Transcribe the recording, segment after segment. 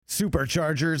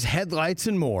superchargers, headlights,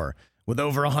 and more. With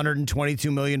over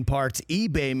 122 million parts,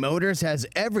 eBay Motors has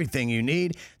everything you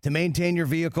need to maintain your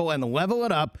vehicle and level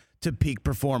it up to peak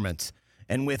performance.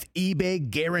 And with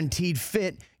eBay Guaranteed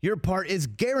Fit, your part is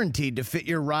guaranteed to fit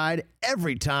your ride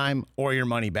every time or your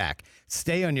money back.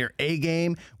 Stay on your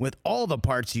A-game with all the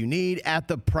parts you need at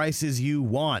the prices you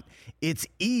want. It's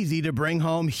easy to bring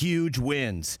home huge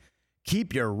wins.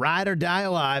 Keep your ride or die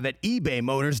alive at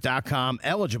ebaymotors.com.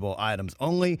 Eligible items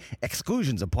only.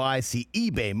 Exclusions apply. See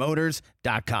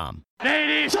ebaymotors.com.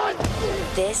 Ladies!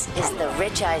 This is the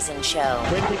Rich Eisen Show.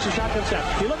 Brady takes a shotgun step.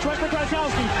 He looks right for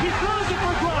Gronkowski. He throws it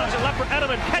for Gronk. It's a left for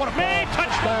Edelman. Catch made.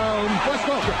 Touchdown. Let's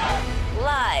go.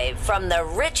 Live from the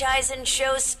Rich Eisen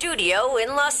Show studio in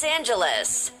Los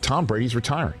Angeles. Tom Brady's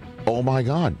retiring. Oh, my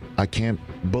God. I can't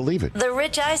believe it. The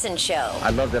Rich Eisen Show.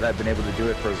 I love that I've been able to do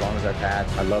it for as long as I've had.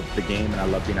 I love the game, and I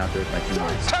love being out there with my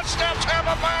teammates. Touchdown,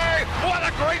 Tampa Bay! What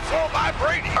a great throw by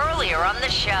Brady! Earlier on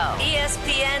the show,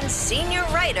 ESPN senior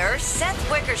writer Seth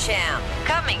Wickersham.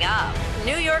 Coming up,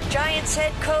 New York Giants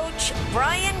head coach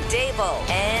Brian Daboll.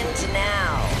 And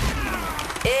now,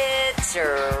 it's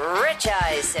Rich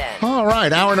Eisen. All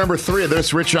right, hour number 3 of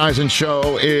this Rich Eisen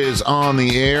Show is on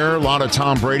the air. A lot of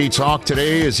Tom Brady talk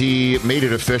today as he made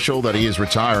it official that he is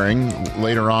retiring.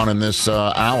 Later on in this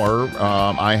hour,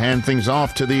 I hand things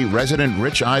off to the resident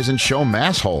Rich Eisen Show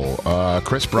masshole.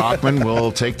 Chris Brockman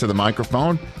will take to the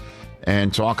microphone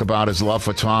and talk about his love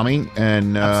for Tommy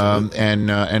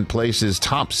and place his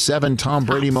top 7 Tom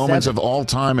Brady moments of all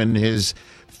time in his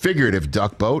figurative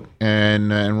duck boat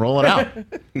and roll it out.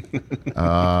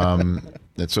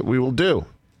 That's what we will do.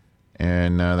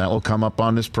 And that will come up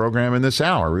on this program in this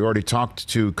hour. We already talked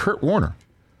to Kurt Warner,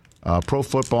 Pro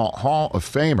Football Hall of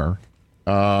Famer,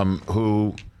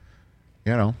 who,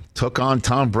 took on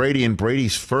Tom Brady in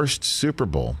Brady's first Super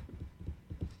Bowl.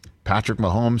 Patrick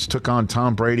Mahomes took on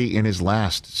Tom Brady in his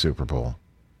last Super Bowl.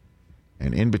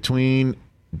 And in between,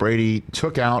 Brady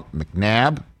took out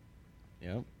McNabb,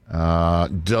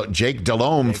 Jake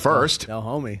Delhomme first.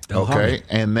 Delhomme. Okay.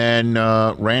 And then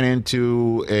ran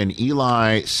into an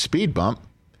Eli speed bump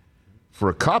for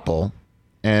a couple.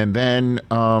 And then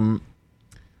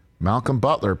Malcolm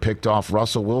Butler picked off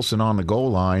Russell Wilson on the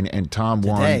goal line, and Tom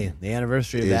won. Today. The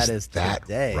anniversary of that is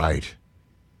today. Right.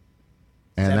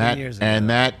 And 7 years ago. And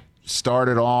that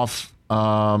started off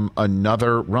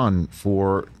another run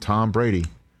for Tom Brady.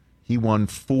 He won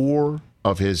 4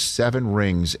 of his 7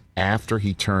 rings after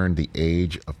he turned the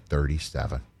age of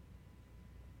 37.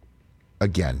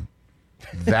 Again,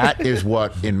 that is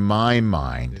what, in my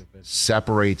mind,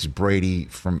 separates Brady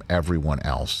from everyone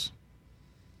else.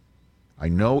 I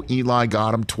know Eli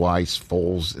got him twice.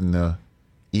 Foles and the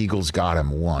Eagles got him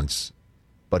once.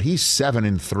 But he's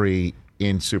 7-3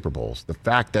 in Super Bowls. The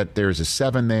fact that there's a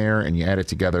 7 there and you add it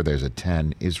together, there's a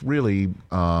 10 is really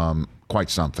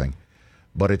quite something.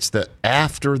 But it's the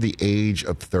after the age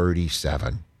of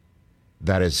 37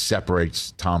 that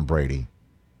separates Tom Brady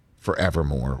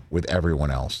forevermore with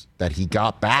everyone else. That he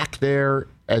got back there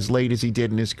as late as he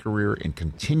did in his career and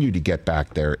continued to get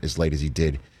back there as late as he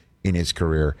did in his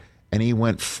career. And he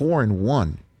went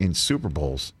 4-1 in Super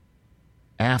Bowls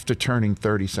after turning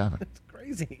 37. That's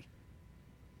crazy.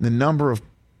 The number of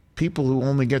people who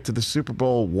only get to the Super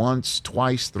Bowl once,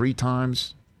 twice, 3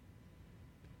 times.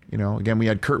 Again, we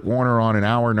had Kurt Warner on in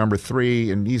hour number 3,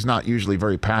 and he's not usually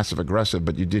very passive-aggressive,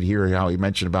 but you did hear how he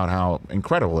mentioned about how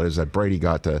incredible it is that Brady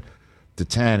got to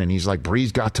 10, and he's like,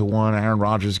 Breeze got to 1, Aaron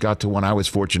Rodgers got to 1. I was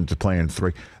fortunate to play in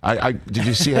 3. Did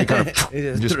you see how he kind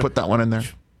of just put that one in there?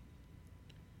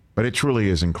 But it truly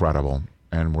is incredible,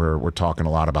 and we're talking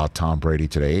a lot about Tom Brady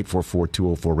today.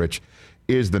 844-204-RICH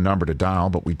is the number to dial,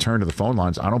 but we turn to the phone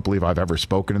lines. I don't believe I've ever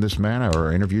spoken to this man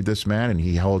or interviewed this man, and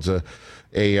he holds a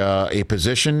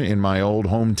position in my old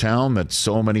hometown that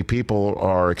so many people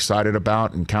are excited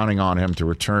about and counting on him to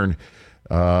return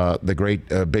the great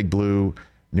Big Blue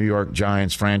New York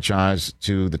Giants franchise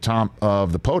to the top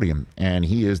of the podium. And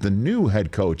he is the new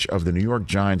head coach of the New York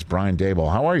Giants, Brian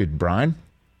Daboll. How are you, Brian?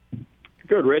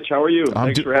 Good, Rich. How are you?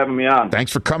 Thanks for having me on.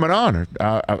 Thanks for coming on.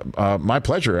 My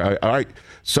pleasure. All right.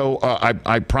 So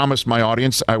I promised my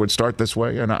audience I would start this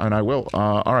way, and I will.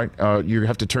 All right. You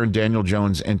have to turn Daniel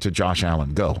Jones into Josh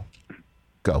Allen. Go.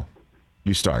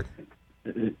 You start.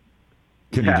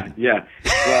 Yeah.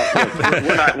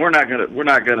 Well, we're not gonna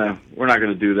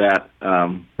do that.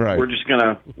 Right.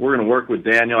 We're gonna work with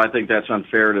Daniel. I think that's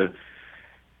unfair to.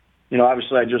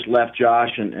 Obviously I just left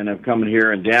Josh and I'm coming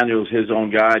here, and Daniel's his own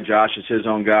guy. Josh is his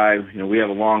own guy. We have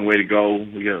a long way to go.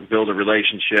 We got to build a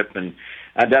relationship and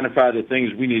identify the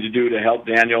things we need to do to help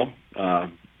Daniel,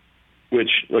 which,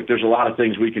 look, there's a lot of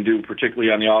things we can do,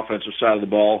 particularly on the offensive side of the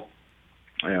ball.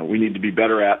 we need to be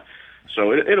better at.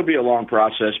 So it'll be a long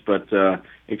process, but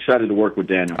excited to work with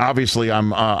Daniel. Obviously,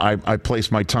 I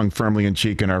placed my tongue firmly in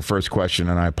cheek in our first question,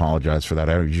 and I apologize for that.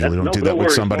 I usually don't do that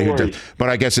with somebody who did. But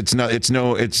I guess it's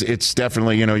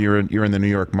definitely, you're in the New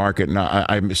York market, and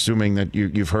I'm assuming that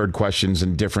you've heard questions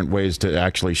in different ways to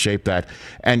actually shape that.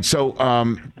 And so,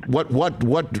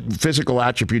 what physical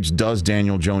attributes does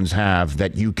Daniel Jones have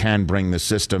that you can bring the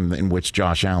system in which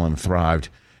Josh Allen thrived?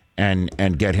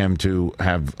 And get him to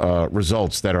have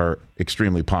results that are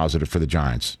extremely positive for the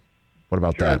Giants. What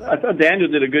about that? I thought Daniel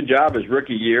did a good job his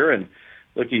rookie year, and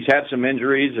look, he's had some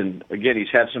injuries, and again, he's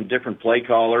had some different play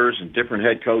callers and different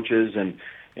head coaches, and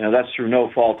that's through no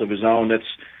fault of his own. That's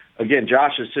again,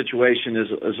 Josh's situation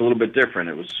is a little bit different.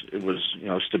 It was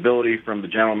stability from the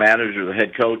general manager, the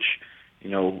head coach.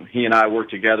 He and I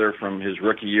worked together from his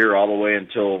rookie year all the way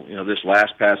until, this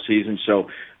past season.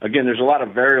 So, again, there's a lot of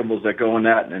variables that go in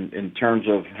that in terms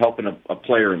of helping a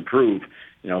player improve.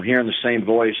 Hearing the same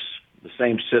voice, the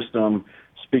same system,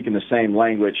 speaking the same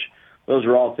language, those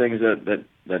are all things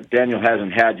that Daniel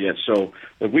hasn't had yet. So,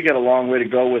 look, we got a long way to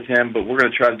go with him, but we're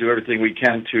going to try to do everything we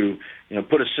can to,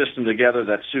 put a system together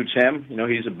that suits him.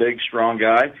 He's a big, strong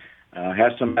guy,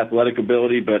 has some athletic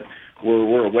ability, but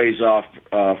we're a ways off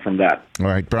from that. All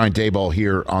right, Brian Daboll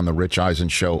here on the Rich Eisen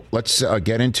Show. Let's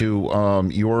get into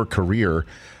your career.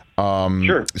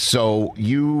 Sure. So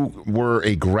you were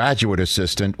a graduate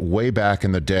assistant way back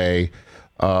in the day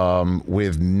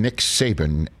with Nick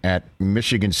Saban at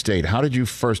Michigan State. How did you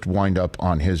first wind up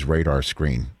on his radar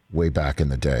screen way back in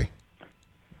the day?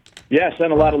 Yeah, I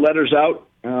sent a lot of letters out.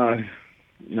 A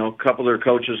couple of their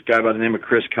coaches, a guy by the name of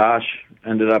Chris Kosh,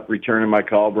 ended up returning my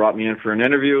call, brought me in for an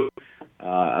interview.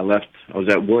 I was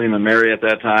at William & Mary at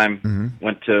that time,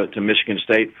 went to Michigan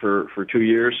State for 2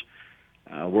 years,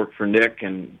 worked for Nick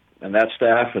and that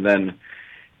staff, and then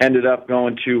ended up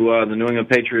going to the New England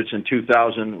Patriots in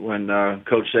 2000 when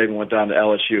Coach Saban went down to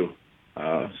LSU.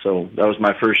 So that was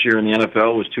my first year in the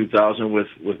NFL, was 2000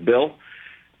 with Bill,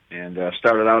 and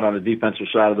started out on the defensive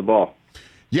side of the ball.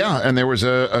 Yeah, and there was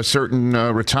a certain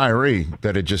retiree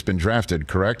that had just been drafted,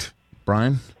 correct,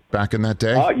 Brian, back in that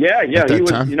day? Yeah. He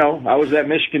was. Time? I was at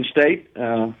Michigan State,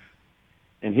 and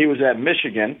he was at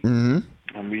Michigan. Mm-hmm.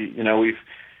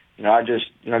 And I just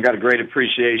got a great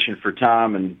appreciation for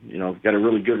Tom, and got a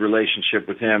really good relationship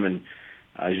with him, and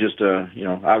he's just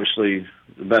obviously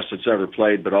the best that's ever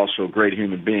played, but also a great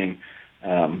human being.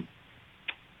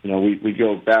 We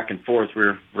go back and forth.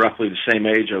 We're roughly the same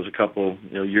age. I was a couple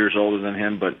years older than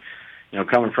him, but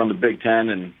coming from the Big Ten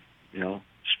and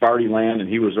Sparty land, and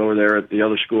he was over there at the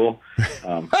other school.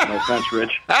 No offense,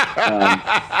 Rich.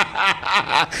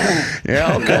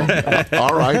 Yeah. Okay.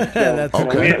 All right.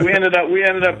 Okay. We ended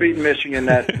up beating Michigan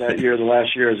that year, the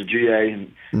last year as a GA,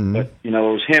 but it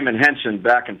was him and Henson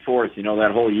back and forth.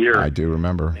 That whole year. I do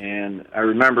remember. And I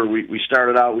remember we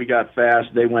started out. We got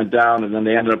fast. They went down, and then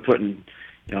they ended up putting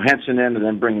Henson in and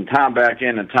then bringing Tom back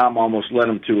in, and Tom almost led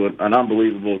him to an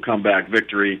unbelievable comeback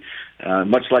victory,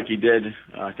 much like he did,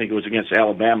 I think it was against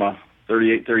Alabama,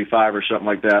 38-35 or something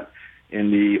like that, in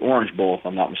the Orange Bowl, if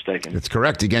I'm not mistaken. It's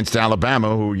correct, against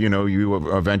Alabama, who,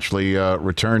 you eventually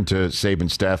returned to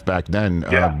Saban's staff back then,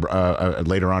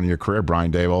 later on in your career,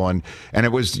 Brian Daboll. And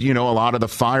it was, a lot of the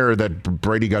fire that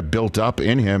Brady got built up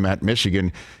in him at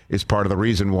Michigan is part of the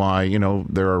reason why,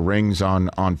 there are rings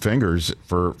on fingers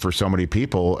for so many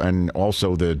people. And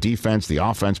also the defense, the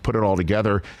offense, put it all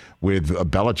together with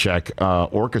Belichick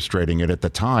orchestrating it at the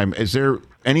time. Is there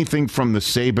anything from the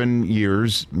Saban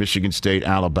years, Michigan State,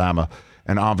 Alabama,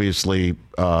 and obviously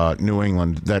New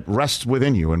England, that rests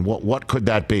within you? And what could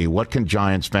that be? What can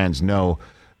Giants fans know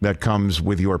that comes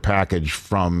with your package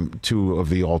from two of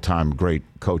the all-time great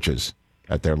coaches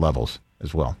at their levels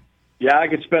as well? Yeah, I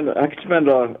could spend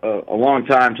a long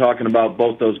time talking about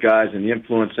both those guys and the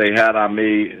influence they had on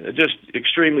me. Just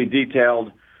extremely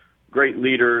detailed, great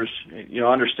leaders,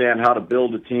 understand how to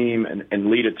build a team and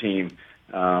lead a team.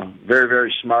 Very,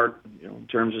 very smart, in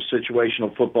terms of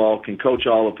situational football, can coach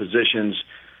all the positions.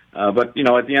 But,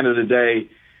 at the end of the day,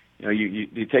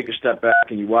 you take a step back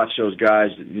and you watch those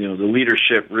guys, the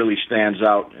leadership really stands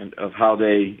out of how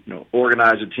they,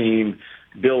 organize a team,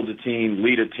 build a team,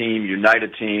 lead a team, unite a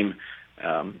team.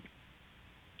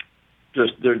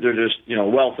 They're just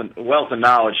wealth of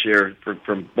knowledge here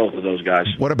from both of those guys.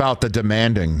 What about the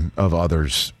demanding of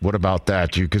others? What about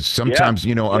that? Because sometimes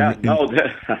I know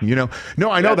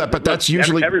that, but that's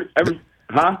usually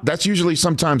that's usually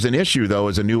sometimes an issue though,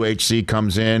 as a new HC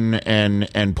comes in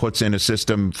and puts in a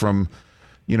system from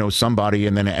somebody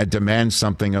and then demands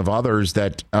something of others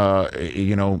that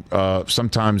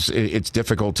sometimes it's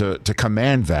difficult to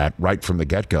command that right from the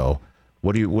get-go.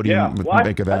 What do you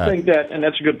make of that? I think that, and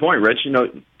that's a good point, Rich. You know,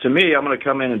 to me, I'm going to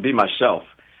come in and be myself.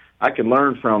 I can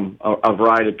learn from a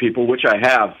variety of people, which I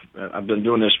have. I've been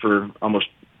doing this for almost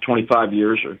 25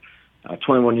 years or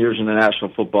 21 years in the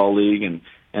National Football League, and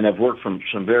I've worked from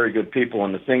some very good people.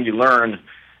 And the thing you learn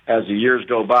as the years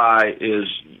go by is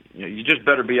you just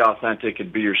better be authentic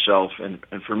and be yourself. And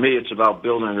for me, it's about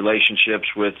building relationships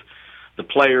with the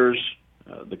players,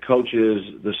 the coaches,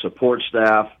 the support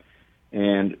staff,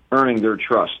 and earning their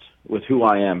trust with who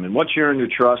I am. And once you earn your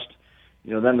trust,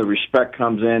 then the respect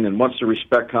comes in, and once the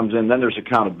respect comes in, then there's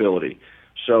accountability.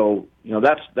 So,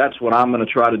 that's what I'm going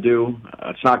to try to do.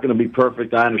 It's not going to be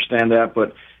perfect, I understand that,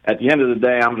 but at the end of the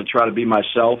day, I'm going to try to be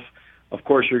myself. Of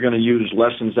course, you're going to use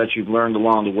lessons that you've learned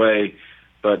along the way,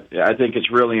 but I think it's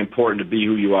really important to be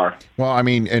who you are. Well, I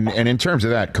mean, and in terms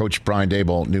of that, Coach Brian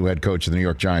Daboll, new head coach of the New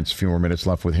York Giants, a few more minutes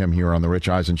left with him here on the Rich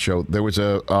Eisen Show. There was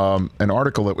an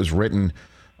article that was written,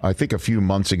 I think a few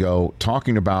months ago,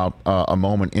 talking about a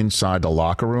moment inside the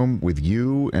locker room with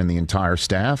you and the entire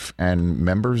staff and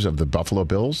members of the Buffalo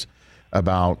Bills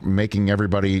about making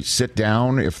everybody sit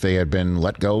down if they had been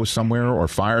let go somewhere or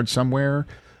fired somewhere.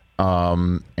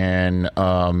 The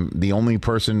only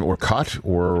person or cut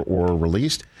or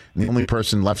released, the only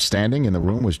person left standing in the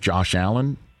room was Josh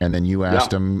Allen. And then you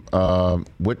asked him,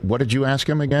 what did you ask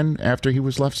him again after he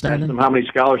was left standing? I asked him how many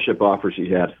scholarship offers he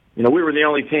had. We were the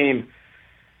only team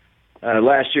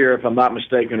last year, if I'm not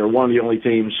mistaken, or one of the only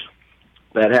teams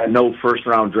that had no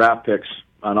first-round draft picks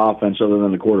on offense other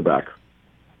than the quarterback.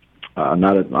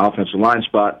 Not at the offensive line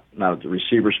spot, not at the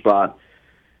receiver spot.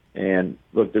 And,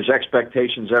 look, there's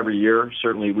expectations every year.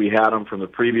 Certainly we had them from the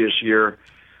previous year.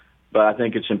 But I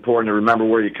think it's important to remember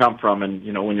where you come from. And,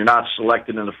 when you're not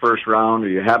selected in the first round or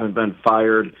you haven't been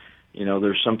fired,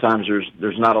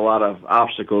 there's not a lot of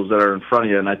obstacles that are in front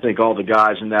of you. And I think all the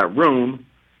guys in that room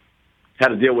had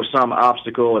to deal with some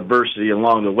obstacle, adversity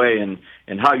along the way.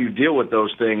 And how you deal with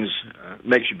those things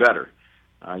makes you better.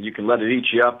 You can let it eat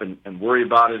you up and worry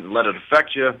about it and let it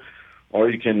affect you. Or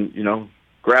you can,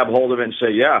 grab hold of it and say,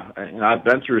 yeah, I've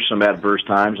been through some adverse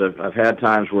times. I've had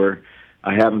times where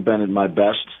I haven't been at my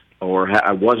best, or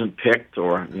I wasn't picked,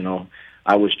 or,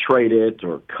 I was traded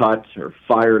or cut or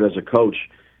fired as a coach,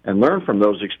 and learn from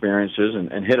those experiences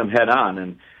and hit them head on.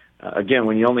 And, again,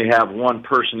 when you only have one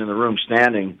person in the room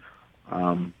standing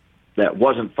that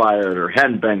wasn't fired or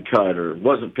hadn't been cut or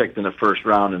wasn't picked in the first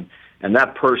round, and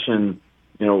that person,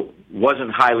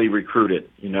 wasn't highly recruited,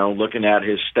 looking at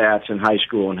his stats in high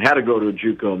school and had to go to a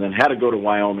JUCO and then had to go to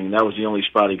Wyoming. That was the only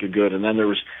spot he could go to. And then there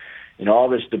was, all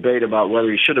this debate about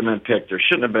whether he should have been picked or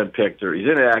shouldn't have been picked or he's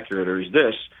inaccurate or he's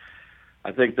this.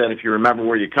 I think that if you remember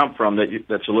where you come from,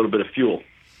 that's a little bit of fuel.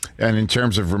 And in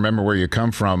terms of remember where you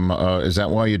come from, is that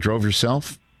why you drove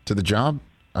yourself to the job?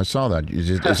 I saw that. Is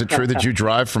it true that you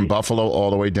drive from Buffalo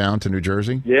all the way down to New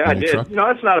Jersey? Yeah, I did. Truck?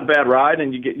 That's not a bad ride,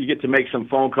 and you get to make some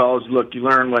phone calls. Look, you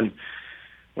learn when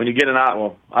you get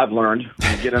I've learned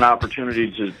when you get an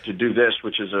opportunity to do this,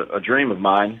 which is a dream of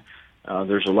mine.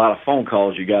 There's a lot of phone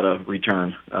calls you got to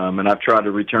return, and I've tried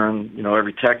to return,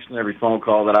 every text and every phone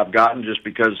call that I've gotten, just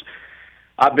because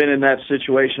I've been in that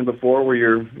situation before where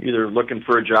you're either looking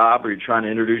for a job or you're trying to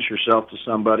introduce yourself to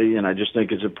somebody, and I just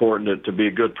think it's important to be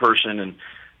a good person. And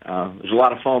there's a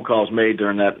lot of phone calls made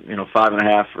during that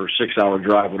 5.5 or 6 hour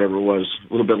drive, whatever it was,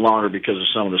 a little bit longer because of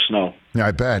some of the snow. Yeah,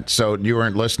 I bet. So you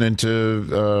weren't listening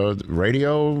to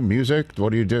radio, music?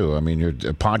 What do you do? I mean, you're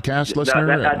a podcast listener?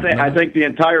 I think the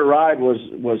entire ride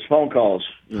was phone calls.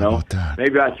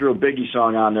 Maybe I threw a Biggie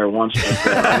song on there once.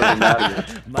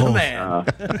 My man.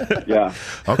 Yeah.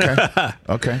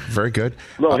 Okay. Very good.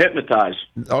 A little hypnotized.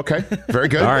 Okay. Very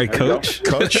good. All right, Coach.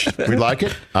 Coach, we like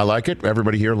it. I like it.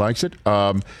 Everybody here likes it.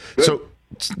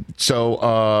 So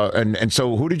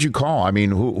who did you call? I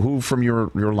mean, who from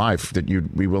your life that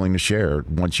you'd be willing to share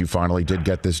once you finally did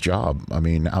get this job? I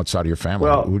mean, outside of your family,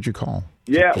 who'd you call?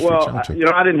 Yeah,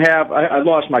 I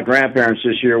lost my grandparents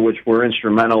this year, which were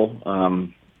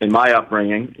instrumental in my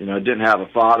upbringing. I didn't have a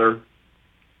father.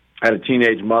 I had a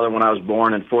teenage mother when I was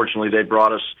born, and fortunately they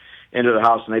brought us into the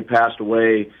house, and they passed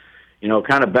away,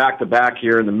 kind of back to back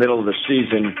here in the middle of the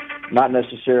season, not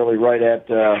necessarily right at,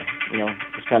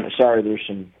 it's kind of, sorry, there's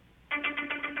some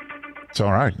it's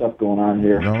all right. stuff going on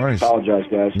here. No worries. Apologize,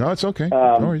 guys. No, it's okay.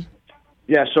 No worries.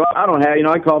 Yeah, so I don't have,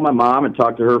 I called my mom and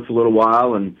talked to her for a little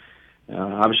while, and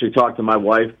obviously talked to my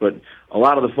wife, but a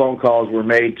lot of the phone calls were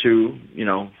made to,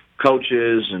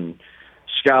 coaches and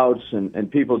scouts and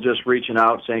people just reaching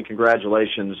out saying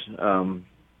congratulations,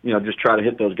 just try to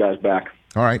hit those guys back.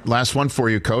 All right, last one for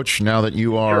you, Coach. Now that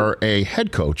you are a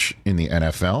head coach in the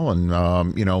NFL, and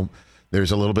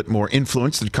There's a little bit more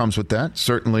influence that comes with that.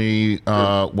 Certainly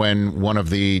when one of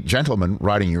the gentlemen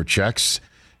writing your checks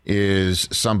is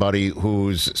somebody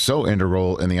who's so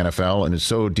integral in the NFL and is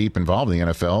so deep involved in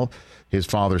the NFL. His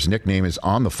father's nickname is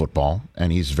On the Football,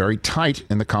 and he's very tight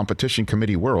in the competition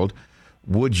committee world.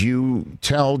 Would you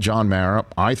tell John Mara,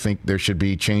 I think there should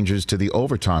be changes to the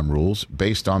overtime rules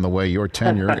based on the way your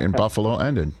tenure in Buffalo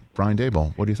ended? Brian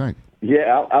Daboll, what do you think?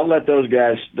 Yeah, I'll let those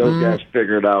guys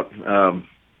figure it out.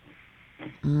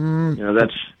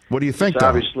 That's what do you think?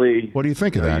 Obviously, what do you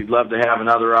think of that? You'd love to have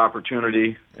another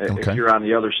opportunity if you're on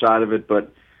the other side of it,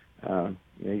 but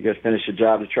you got to finish the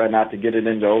job to try not to get it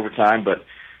into overtime. But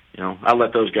I'll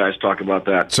let those guys talk about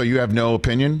that. So you have no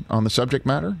opinion on the subject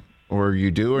matter, or you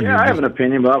do? Or I have an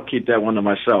opinion, but I'll keep that one to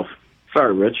myself.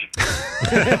 Sorry, Rich.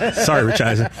 Sorry, Rich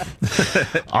Eisen.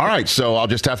 All right, so I'll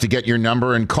just have to get your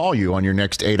number and call you on your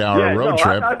next 8-hour road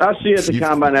trip. I'll see you at the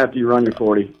combine after you run your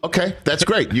 40. Okay, that's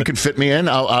great. You can fit me in.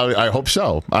 I hope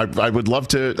so. I would love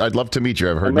to. I'd love to meet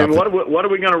you. I've heard nothing. What are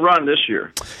we going to run this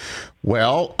year?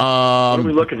 Well, what are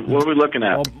we looking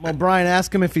at? Well, Brian,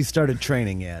 ask him if he started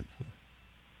training yet.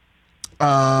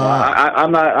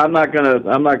 I'm not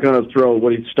gonna throw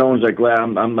stones at glass.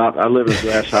 I'm not. I live in a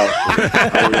glass house.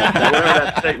 Whatever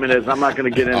that statement is, I'm not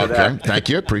going to get into that. Okay, thank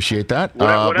you. Appreciate that.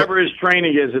 Whatever his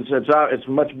training is, it's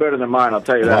much better than mine. I'll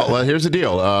tell you that. Well, here's the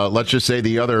deal. Let's just say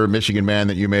the other Michigan man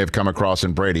that you may have come across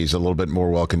in Brady's a little bit more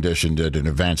well conditioned at an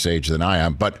advanced age than I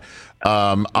am, but. You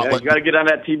got to get on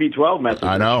that TB12 method.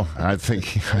 I know. I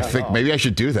think maybe I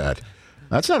should do that.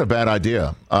 That's not a bad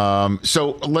idea.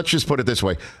 So let's just put it this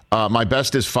way. My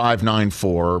best is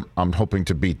 5.94. I'm hoping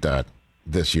to beat that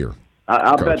this year.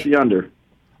 I'll bet the under.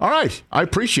 All right. I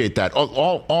appreciate that.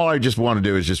 All I just want to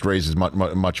do is just raise as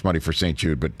much money for St.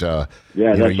 Jude. But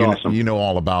that's awesome. You know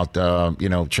all about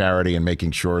charity and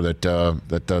making sure that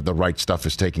the right stuff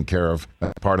is taken care of.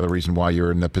 That's part of the reason why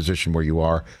you're in the position where you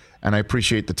are. And I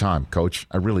appreciate the time, Coach.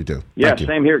 I really do. Yeah,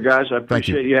 same here, guys. I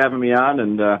appreciate you having me on,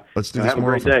 and let's do this have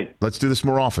more a great often. day. Let's do this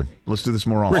more often.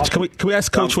 Rich, can we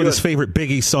ask Coach what his favorite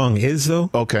Biggie song is, though?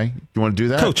 Okay. You want to do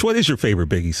that? Coach, what is your favorite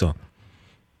Biggie song?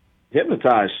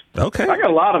 Hypnotize. Okay. I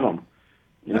got a lot of them.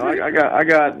 I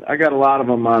got a lot of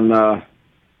them on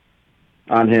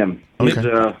him.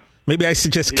 Okay. Maybe I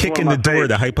suggest Kick in the Door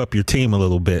to hype up your team a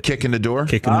little bit. Kick in the Door?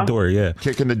 Kick in the Door, yeah.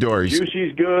 Kick in the Door.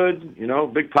 Juicy's good.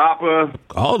 Big Papa.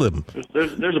 All of them.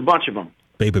 There's a bunch of them.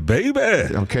 Baby.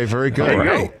 Okay, very good.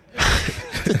 There you go.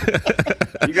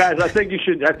 You guys, I think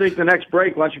the next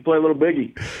break, why don't you play a little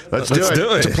Biggie? Let's do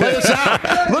it. To play us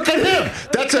out. Look at him.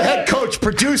 That's a head coach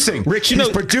producing. Rich, he's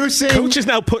producing. Coach is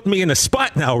now putting me in a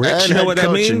spot now, Rich. And you know what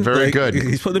I mean? Very good.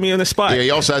 He's putting me in a spot. Yeah, he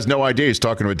also has no idea he's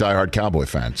talking to a diehard Cowboy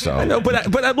fan. So I know,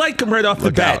 but I like him right off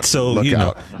the bat. So Look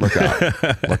out.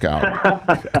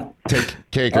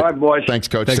 Take it. All right, boys. Thanks,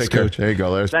 Coach. Thanks, Take care. Coach. There you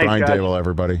go. There's Thanks, Brian guys. Daboll,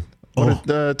 everybody. What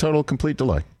a total complete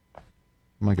delay.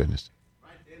 My goodness.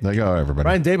 There you go, everybody.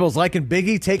 Brian Daboll's liking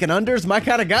Biggie, taking unders, my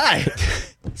kind of guy.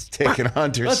 He's taking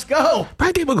unders. Let's go.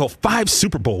 Brian Daboll go 5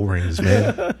 Super Bowl rings,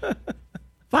 man.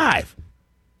 5.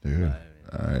 Dude,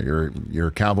 you're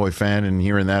a Cowboy fan, and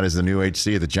hearing that as the new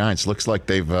HC of the Giants looks like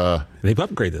they've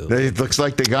upgraded. It looks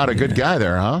like they got a good guy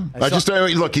there, huh?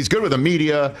 Look, he's good with the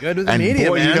media. Good with the media,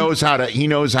 boy, man. He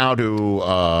knows how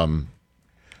to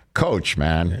coach,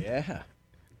 man. Yeah.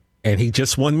 And he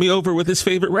just won me over with his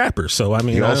favorite rapper. So, I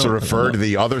mean, He also referred to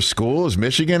the other school as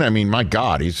Michigan. I mean, my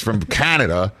God, he's from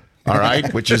Canada, all right?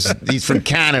 He's from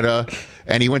Canada,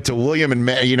 and he went to William and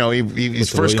Mary.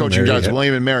 His first coaching job was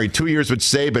William and Mary. 2 years with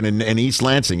Saban in East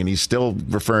Lansing, and he's still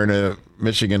referring to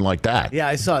Michigan like that. Yeah,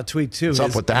 I saw a tweet, too. What's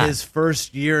up with that? His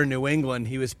first year in New England,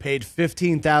 he was paid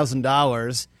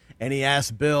 $15,000, and he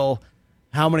asked Bill,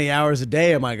 how many hours a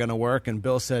day am I going to work? And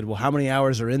Bill said, well, how many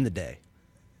hours are in the day?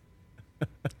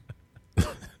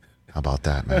 How about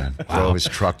that, man? Throw his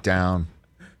truck down.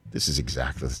 This is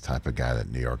exactly the type of guy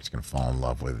that New York's going to fall in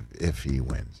love with if he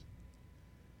wins.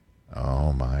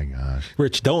 Oh, my gosh.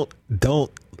 Rich, don't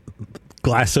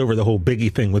glass over the whole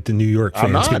Biggie thing with the New York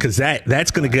fans, because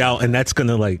that's going to get out, and that's going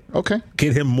to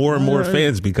get him more and more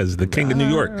fans because the king of New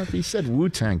York. He said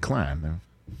Wu-Tang Clan.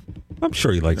 I'm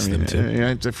sure he likes them too.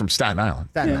 Yeah, they're from Staten Island.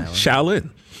 Shaolin.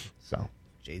 So.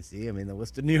 Jay-Z, I mean, the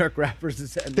list of New York rappers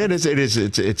is endless.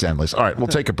 It's endless. All right, we'll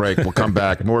take a break. We'll come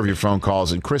back. More of your phone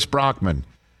calls. And Chris Brockman,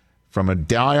 from a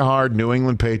diehard New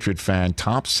England Patriot fan,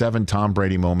 top 7 Tom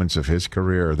Brady moments of his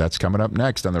career. That's coming up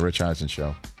next on The Rich Eisen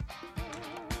Show.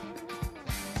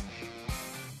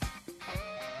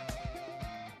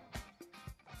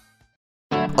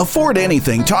 Afford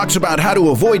Anything talks about how to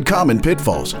avoid common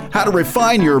pitfalls, how to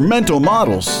refine your mental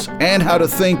models, and how to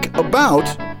think about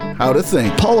how to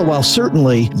think. Paula, while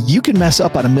certainly you can mess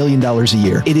up on $1 million a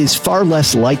year, it is far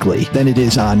less likely than it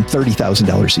is on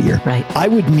 $30,000 a year. Right. I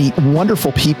would meet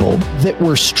wonderful people that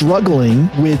were struggling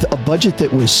with a budget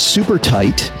that was super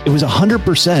tight. It was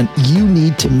 100% you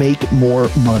need to make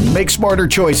more money. Make smarter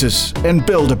choices and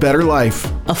build a better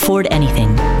life. Afford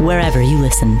anything, wherever you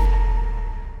listen.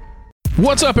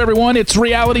 What's up, everyone? It's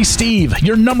Reality Steve,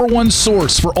 your number one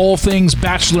source for all things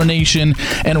Bachelor Nation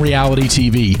and reality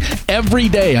TV. Every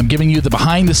day, I'm giving you the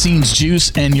behind-the-scenes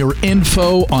juice and your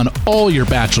info on all your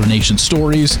Bachelor Nation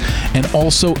stories, and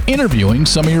also interviewing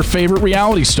some of your favorite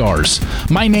reality stars.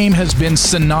 My name has been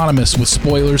synonymous with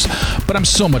spoilers, but I'm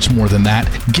so much more than that.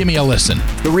 Give me a listen.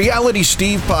 The Reality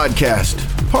Steve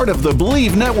Podcast, part of the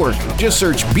Believe Network. Just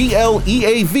search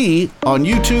BLEAV on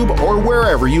YouTube or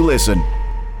wherever you listen.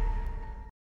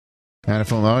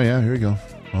 NFL, oh yeah, here you go.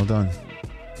 Well done.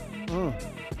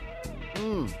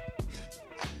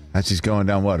 That's he's going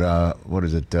down what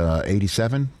is it,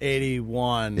 87?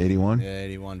 81. 81? Yeah,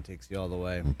 81 takes you all the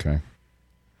way. Okay.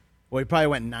 Well, he probably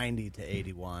went 90 to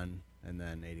 81, and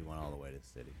then 81 all the way to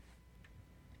the city.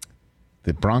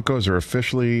 The Broncos are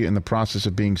officially in the process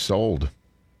of being sold.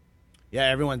 Yeah,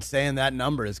 everyone's saying that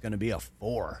number is going to be a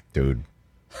 4. Dude.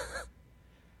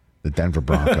 The Denver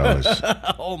Broncos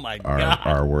oh my God.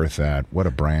 are worth that. What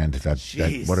a brand. That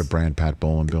what a brand Pat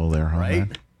Bowl and Bill there, huh? Right?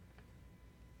 Man?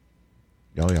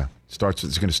 Oh yeah. It's going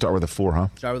to start with a 4, huh?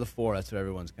 Start with a 4. That's what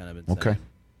everyone's kind of been saying. Okay.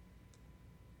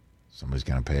 Somebody's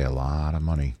going to pay a lot of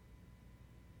money.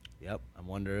 Yep. I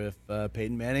wonder if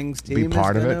Peyton Manning's team be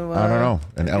part is of it. gonna, I don't know.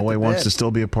 And Elway wants to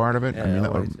still be a part of it. Yeah, I mean,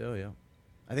 Elway too, yeah.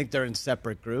 I think they're in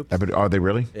separate groups. Are they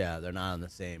really? Yeah, they're not on the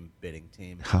same bidding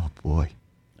team. Oh boy.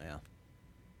 Yeah.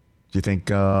 Do you think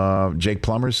Jake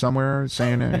Plummer's somewhere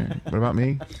saying, what about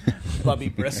me? Bubby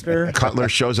Brister. Cutler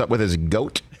shows up with his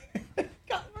goat.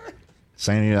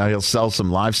 Saying he'll sell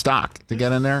some livestock to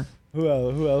get in there.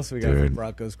 Who else we got from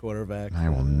Broncos quarterback? I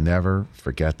will never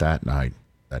forget that night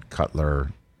that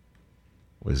Cutler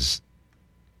was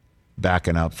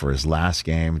backing up for his last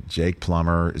game. Jake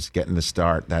Plummer is getting the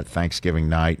start that Thanksgiving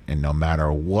night, and no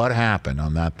matter what happened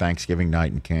on that Thanksgiving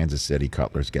night in Kansas City,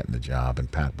 Cutler's getting the job, and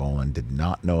Pat Bowlen did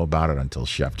not know about it until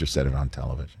Schefter said it on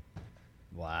television.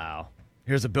 Wow.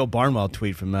 Here's a Bill Barnwell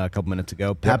tweet from a couple minutes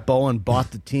ago. Pat Bowlen bought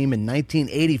the team in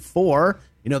 1984.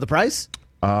 You know the price?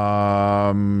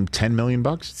 $10 million?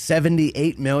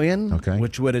 $78 million. Okay.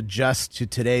 Which would adjust to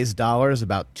today's dollars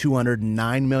about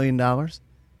 $209 million.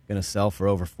 Going to sell for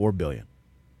over $4 billion.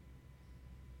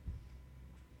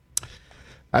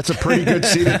 That's a pretty good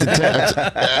seat at the table.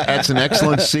 That's an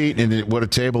excellent seat, and what a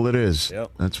table it is.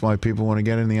 Yep. That's why people want to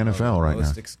get in the NFL right now.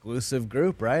 Most exclusive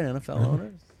group, right? NFL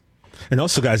owners. And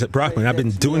also, guys, at Brockman, I've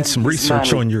been doing some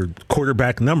research on your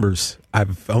quarterback numbers.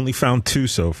 I've only found 2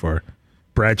 so far.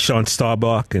 Bradshaw and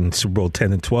Staubach in Super Bowl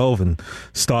 10 and 12, and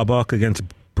Staubach against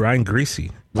Brian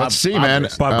Greasy. Let's see, man.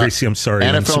 Bob Greasy, I'm sorry.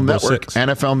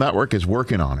 NFL Network is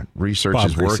working on it. Research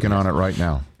is working on it right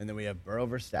now. And then we have Burrow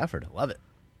versus Stafford. I love it.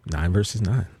 9 versus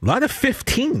 9. A lot of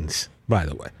 15s, by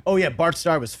the way. Oh, yeah. Bart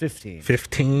Starr was 15.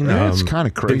 15. It's kind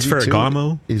of crazy, Vince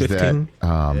Ferragamo, 15.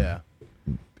 That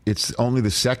it's only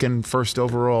the second first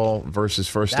overall versus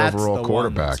first overall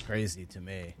quarterback. That's crazy to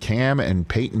me. Cam and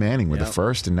Peyton Manning were the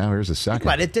first, and now here's the second.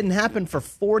 But it didn't happen for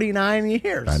 49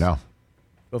 years. I know.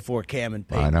 Before Cam and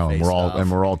Peyton. I know. Faced off.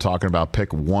 We're all talking about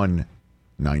pick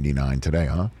 199 today,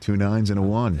 huh? 2 9s and a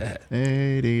 1. What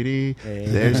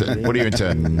are you into?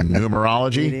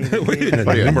 Numerology? What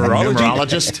are you,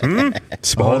 numerologist?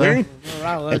 Spalding?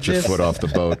 Get your foot off the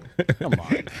boat. Come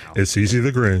on now. It's easy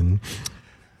to grin.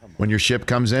 When your ship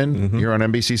comes in, you're on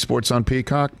NBC Sports on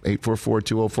Peacock,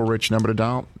 844-204-RICH, number to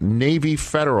dial. Navy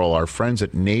Federal, our friends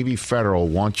at Navy Federal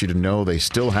want you to know they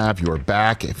still have your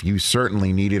back if you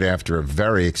certainly need it after a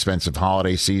very expensive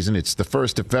holiday season. It's the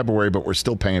 1st of February, but we're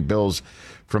still paying bills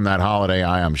from that holiday,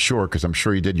 I am sure, because I'm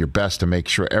sure you did your best to make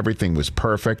sure everything was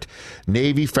perfect.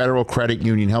 Navy Federal Credit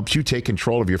Union helps you take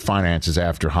control of your finances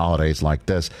after holidays like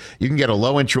this. You can get a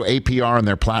low intro APR on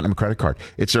their Platinum credit card.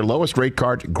 It's their lowest rate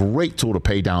card, great tool to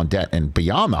pay down debt and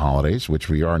beyond the holidays, which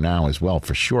we are now as well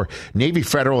for sure. Navy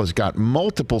Federal has got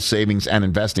multiple savings and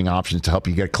investing options to help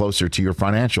you get closer to your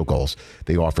financial goals.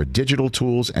 They offer digital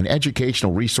tools and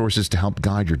educational resources to help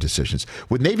guide your decisions.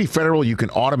 With Navy Federal, you can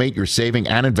automate your saving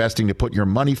and investing to put your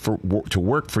money to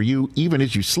work for you even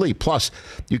as you sleep. Plus,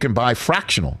 you can buy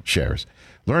fractional shares.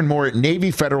 Learn more at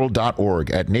NavyFederal.org.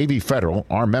 At Navy Federal,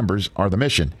 our members are the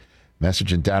mission.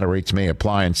 Message and data rates may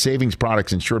apply, and savings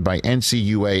products insured by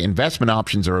NCUA. Investment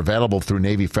options are available through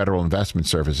Navy Federal Investment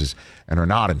Services and are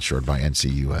not insured by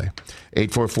NCUA.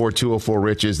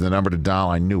 844-204-RICH is the number to dial.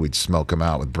 I knew we'd smoke him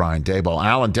out with Brian Daboll.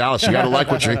 Al in Dallas, you got to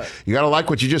like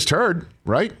what you just heard,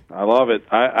 right? I love it.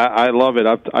 I love it.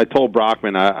 I told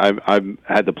Brockman I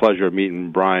had the pleasure of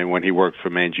meeting Brian when he worked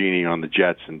for Mangini on the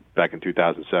Jets back in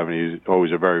 2007. He was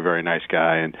always a very, very nice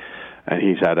guy, and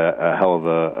he's had a hell of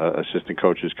a assistant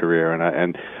coach's career.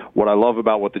 And what I love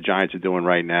about what the Giants are doing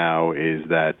right now is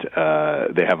that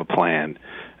they have a plan.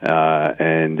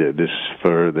 It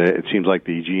seems like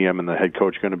the GM and the head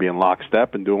coach are going to be in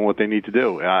lockstep and doing what they need to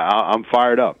do. I'm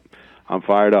fired up.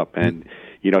 And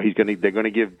they're going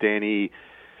to give Danny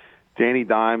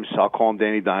Dimes. I'll call him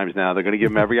Danny Dimes now. They're going to give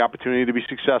him every opportunity to be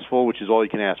successful, which is all you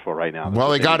can ask for right now.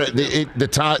 Well, they got it.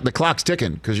 The clock's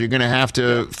ticking because you're going to have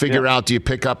to figure out, do you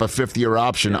pick up a fifth-year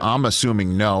option? Yeah. I'm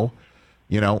assuming no.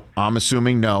 I'm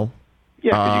assuming no.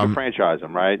 Yeah, because you can franchise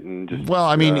him, right? And just,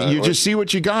 you just see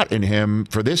what you got in him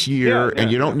for this year,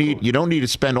 and you don't need to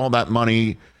spend all that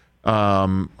money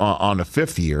on a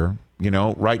fifth year.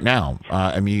 Right now.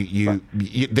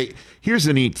 Here's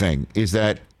the neat thing: is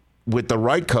that with the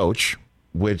right coach,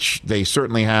 which they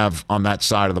certainly have on that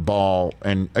side of the ball,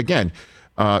 and again,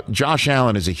 Josh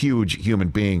Allen is a huge human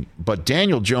being, but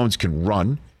Daniel Jones can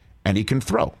run and he can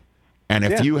throw, and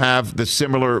if you have the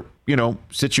similar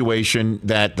situation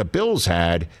that the Bills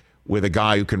had with a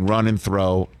guy who can run and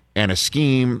throw and a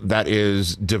scheme that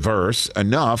is diverse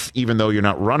enough, even though you're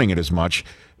not running it as much,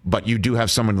 but you do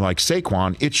have someone like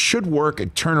Saquon, it should work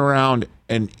and turn around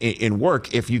and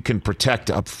work if you can protect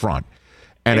up front.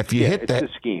 And if you hit that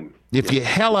scheme, if you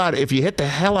hit the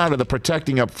hell out of the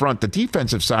protecting up front, the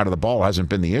defensive side of the ball hasn't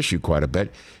been the issue quite a bit,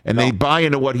 and they buy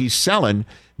into what he's selling,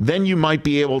 then you might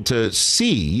be able to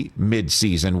see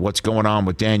mid-season what's going on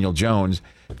with Daniel Jones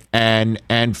and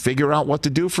figure out what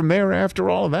to do from there after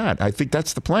all of that. I think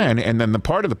that's the plan. And then the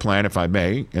part of the plan, if I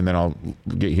may, and then I'll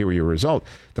hear your result,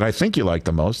 that I think you like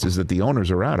the most is that the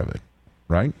owners are out of it,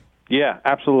 right? Yeah,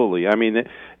 absolutely. I mean,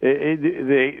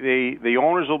 the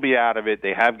owners will be out of it.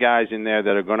 They have guys in there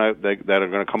that are gonna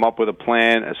come up with a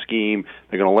plan, a scheme.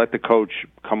 They're gonna let the coach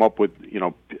come up with,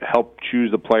 help choose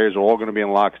the players. They're all going to be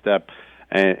in lockstep.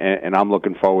 And I'm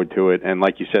looking forward to it. And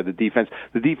like you said, the defense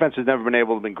has never been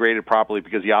able to be graded properly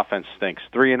because the offense stinks.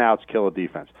 3-and-outs kill a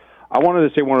defense. I wanted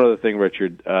to say one other thing,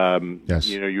 Richard. Yes.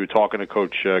 You were talking to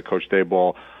Coach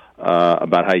Daboll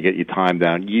about how you get your time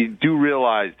down. You do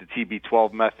realize the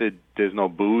TB12 method, there's no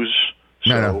booze.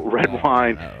 So red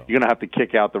wine, you're going to have to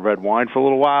kick out the red wine for a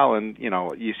little while, and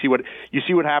you see what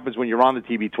happens when you're on the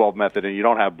TB12 method and you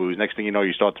don't have booze. Next thing you know,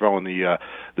 you start throwing the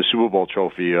Super Bowl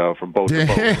trophy from both to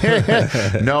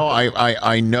both. No,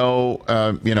 I know,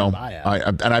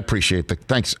 and I appreciate the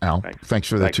thanks, Al. Thanks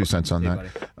for the 2 cents on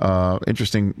that.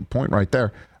 Interesting point right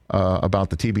there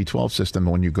about the TB12 system.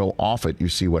 When you go off it, you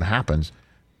see what happens.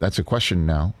 That's a question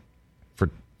now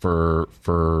for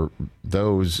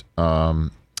those.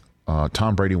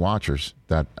 Tom Brady watchers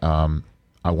that I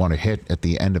want to hit at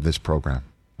the end of this program.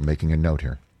 I'm making a note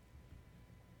here.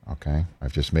 Okay,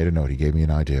 I've just made a note. He gave me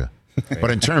an idea.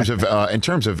 But in terms of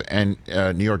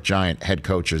New York Giant head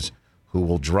coaches who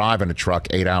will drive in a truck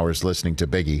 8 hours listening to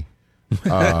Biggie.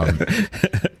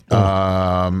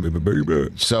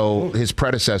 So his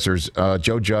predecessors,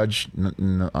 Joe Judge,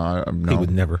 no, he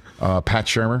would never. Pat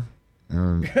Shermer,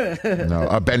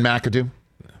 no, Ben McAdoo.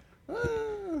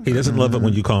 He doesn't love it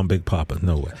when you call him Big Papa.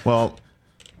 No way. Well,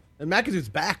 and McAdoo's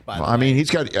back, by the way. I mean,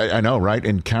 he's got, I know, right?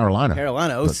 In Carolina.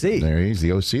 OC. But there he's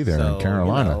the OC there in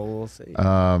Carolina. We'll see.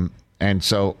 And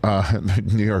so,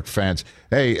 New York fans,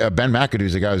 hey, Ben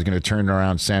McAdoo's the guy who's going to turn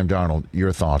around Sam Darnold.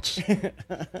 Your thoughts?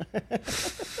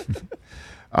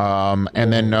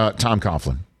 And then Tom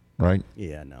Coughlin, right?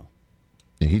 Yeah, no.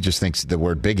 He just thinks the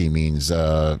word Biggie means,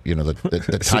 the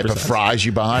type of fries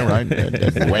you buy, right?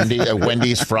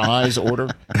 Wendy's fries order.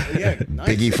 Yeah, nice.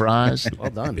 Biggie fries. Well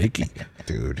done, Biggie,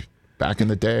 dude. Back in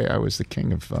the day, I was the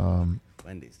king of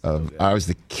Wendy's. I was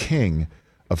the king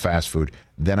of fast food.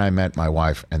 Then I met my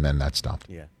wife, and then that stopped.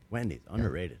 Yeah, Wendy's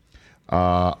underrated.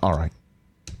 All right.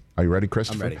 Are you ready,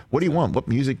 Christopher? I'm ready. What do you want? What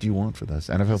music do you want for this?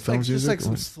 NFL films music? Just like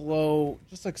some slow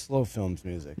films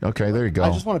music. Okay, there you go. I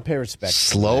just want to pay respect.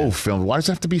 Slow film. Why does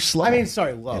it have to be slow? I mean,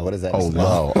 sorry, low. Yeah, what is that? Oh,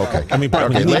 low. Okay. I mean,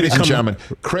 okay, ladies and gentlemen,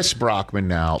 Chris Brockman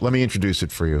now. Let me introduce it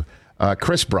for you.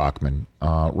 Chris Brockman,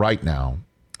 right now,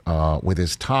 with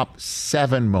his top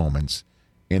 7 moments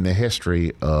in the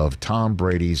history of Tom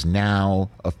Brady's now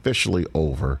officially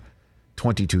over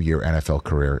 22-year NFL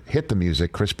career. Hit the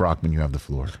music. Chris Brockman, you have the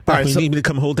floor. All right, you need me to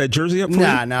come hold that jersey up for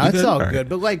you? No, it's all good.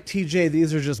 But like TJ,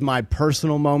 these are just my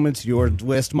personal moments. Your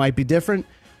list might be different.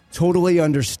 Totally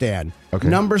understand. Okay.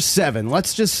 Number 7.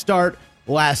 Let's just start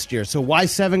last year. So why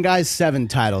 7 guys? 7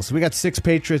 titles. So we got 6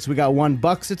 Patriots. We got 1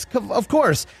 Bucks. Of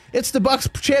course, it's the Bucks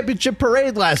championship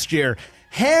parade last year.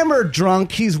 Hammered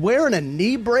drunk. He's wearing a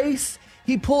knee brace.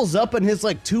 He pulls up in his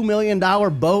like $2 million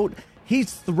boat. He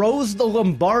throws the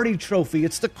Lombardi trophy.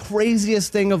 It's the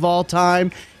craziest thing of all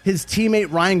time. His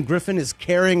teammate Ryan Griffin is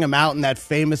carrying him out in that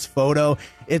famous photo.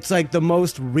 It's like the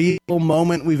most real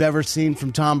moment we've ever seen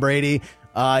from Tom Brady.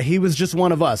 He was just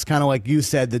one of us, kind of like you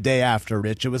said the day after,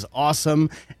 Rich. It was awesome,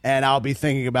 and I'll be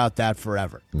thinking about that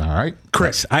forever. All right.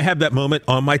 Chris, I have that moment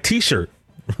on my T-shirt.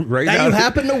 Right that now. You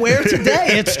happen to wear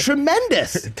today. It's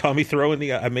tremendous. Tommy throwing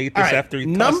the. I made this after he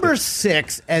number tossed it.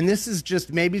 6, and this is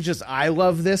just I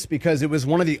love this because it was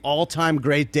one of the all-time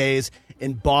great days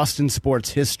in Boston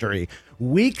sports history.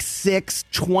 Week 6,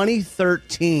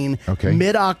 2013,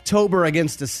 mid-October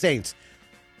against the Saints.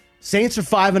 Saints are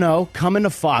 5-0, coming to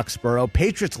Foxborough.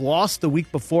 Patriots lost the week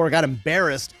before, got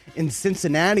embarrassed in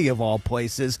Cincinnati of all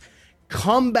places.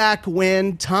 Comeback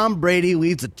win. Tom Brady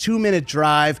leads a 2-minute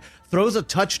drive. Throws a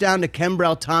touchdown to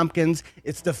Kembrell Tompkins.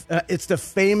 It's the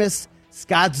famous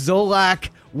Scott Zolak,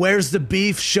 where's the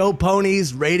beef, show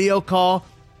ponies, radio call.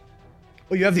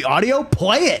 Oh, you have the audio?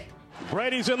 Play it.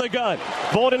 Brady's in the gun.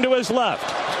 Bolden to his left.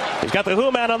 He's got the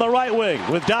Who Man on the right wing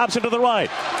with Dobson to the right.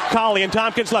 Colley and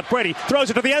Tompkins left. Brady throws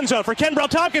it to the end zone for Kembrell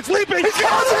Tompkins. Leaping. He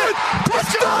got it!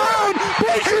 Touchdown!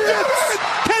 Patriots!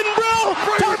 Kembrell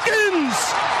Tompkins!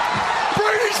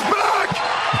 Brady's back!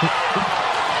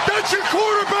 That's your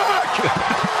quarterback!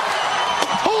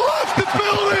 Who left the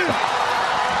building?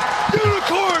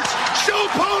 Unicorns! Show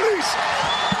ponies!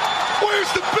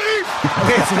 Where's the beef?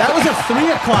 Okay, so that was a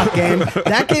 3 o'clock game.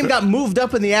 That game got moved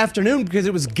up in the afternoon because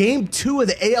it was game 2 of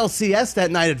the ALCS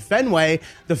that night at Fenway.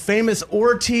 The famous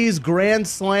Ortiz Grand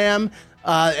Slam.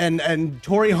 And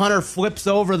Torrey Hunter flips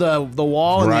over the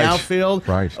wall in the outfield.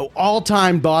 Right.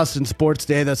 All-time Boston sports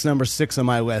day. That's number 6 on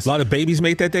my list. A lot of babies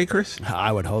made that day, Chris?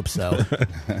 I would hope so.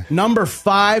 Number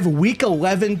 5, week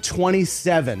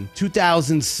 11-27,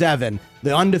 2007,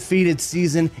 the undefeated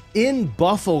season in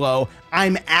Buffalo.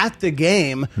 I'm at the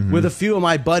game with a few of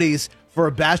my buddies for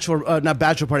a not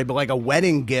bachelor party, but like a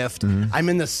wedding gift. I'm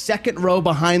in the second row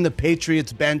behind the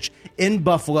Patriots bench in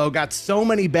Buffalo. Got so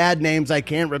many bad names I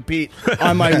can't repeat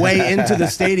on my way into the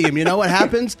stadium. You know what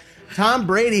happens? Tom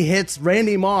Brady hits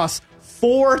Randy Moss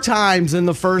 4 times in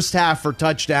the first half for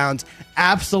touchdowns.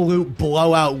 Absolute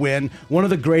blowout win. One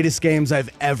of the greatest games I've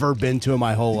ever been to in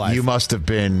my whole life. You must have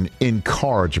been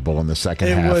incorrigible in the second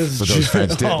half for those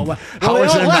fans. How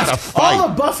was it not a fight? All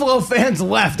the Buffalo fans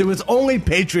left. It was only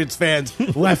Patriots fans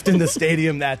left in the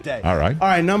stadium that day. All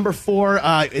right, number 4.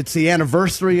 It's the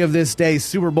anniversary of this day,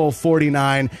 Super Bowl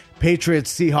 49,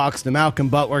 Patriots Seahawks, the Malcolm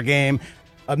Butler game.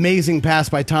 Amazing pass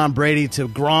by Tom Brady to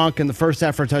Gronk in the first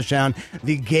half for a touchdown.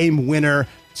 The game winner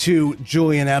to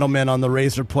Julian Edelman on the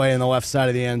razor play in the left side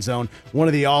of the end zone. One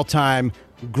of the all-time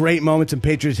great moments in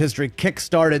Patriots history.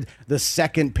 Kick-started the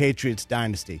second Patriots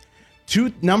dynasty.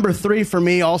 Number 3 for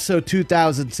me, also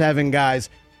 2007, guys.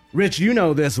 Rich, you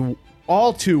know this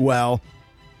all too well.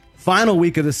 Final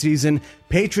week of the season,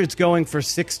 Patriots going for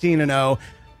 16-0.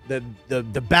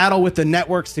 The battle with the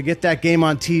networks to get that game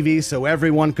on TV so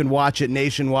everyone can watch it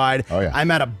nationwide. Oh, yeah.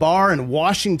 I'm at a bar in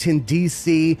Washington,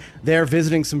 D.C. There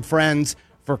visiting some friends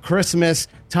for Christmas.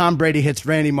 Tom Brady hits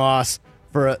Randy Moss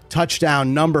for a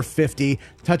touchdown number 50.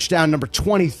 Touchdown number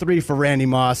 23 for Randy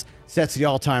Moss. Sets the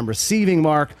all-time receiving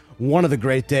mark. One of the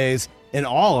great days in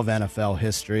all of NFL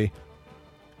history.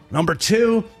 Number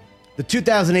 2, the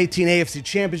 2018 AFC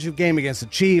Championship game against the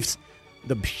Chiefs.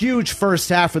 The huge first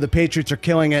half of the Patriots are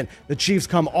killing it. The Chiefs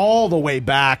come all the way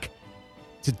back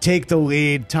to take the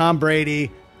lead. Tom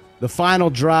Brady, the final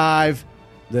drive,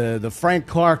 the Frank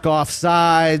Clark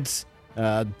offsides.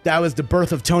 That was the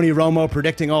birth of Tony Romo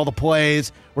predicting all the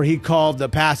plays where he called the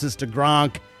passes to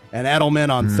Gronk and Edelman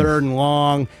on 3rd and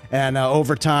long. And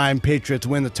overtime, Patriots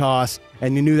win the toss.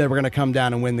 And you knew they were going to come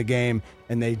down and win the game.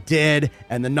 And they did.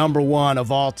 And the number 1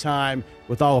 of all time,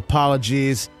 with all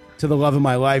apologies to the love of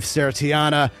my life, Sarah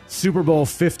Tiana, Super Bowl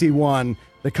 51,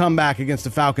 the comeback against the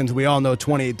Falcons, we all know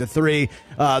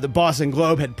 28-3. The Boston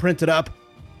Globe had printed up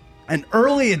an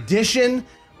early edition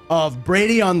of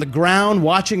Brady on the ground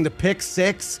watching the pick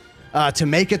 6 to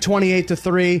make it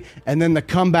 28-3, and then the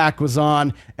comeback was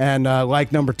on, and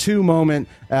like number 2 moment,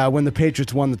 when the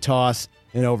Patriots won the toss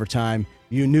in overtime,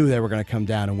 you knew they were going to come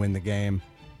down and win the game.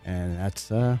 And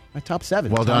that's my top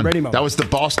 7. Well Tom done. Brady moment. That was the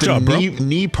Boston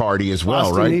knee party as well,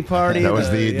 Boston right? knee party. That was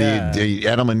the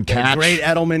Edelman catch. The great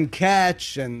Edelman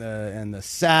catch and the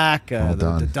sack.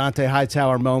 The Dante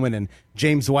Hightower moment. And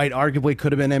James White arguably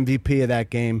could have been MVP of that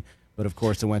game. But, of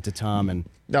course, it went to Tom. And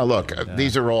now, look,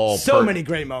 these are all many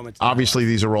great moments. Obviously,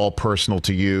 these are all personal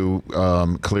to you.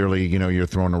 Clearly, you're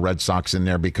throwing the Red Sox in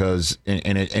there because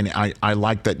and I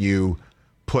like that you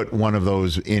put one of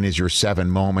those in as your 7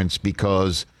 moments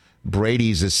because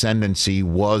Brady's ascendancy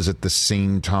was at the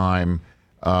same time,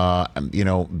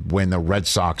 when the Red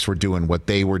Sox were doing what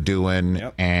they were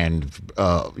doing and,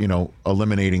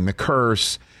 eliminating the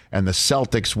curse, and the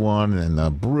Celtics won and the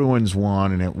Bruins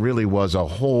won, and it really was a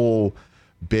whole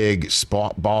big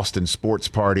Boston sports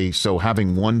party. So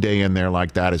having one day in there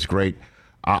like that is great.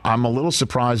 I'm a little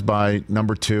surprised by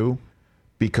number 2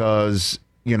 because,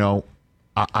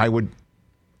 I would,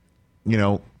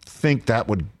 think that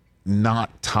would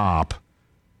not top.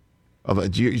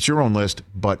 It's your own list,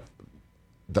 but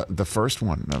the first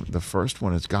one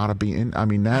has got to be in. I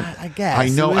mean that. I guess I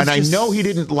know, and I know he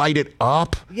didn't light it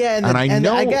up. Yeah, and I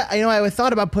know. I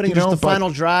thought about putting just the final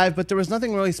drive, but there was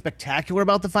nothing really spectacular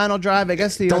about the final drive. I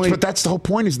guess but that's the whole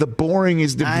point. Is the boring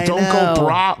is the don't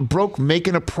go broke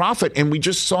making a profit, and we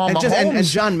just saw Mahomes and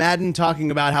John Madden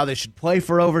talking about how they should play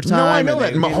for overtime. No, I know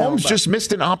that. Mahomes just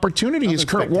missed an opportunity, as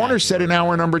Kurt Warner said in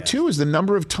hour number 2, is the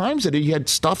number of times that he had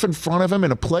stuff in front of him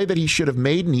in a play that he should have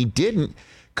made and he didn't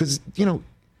because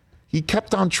he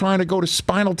kept on trying to go to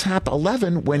Spinal Tap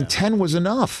 11 when 10 was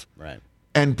enough. Right.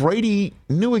 And Brady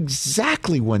knew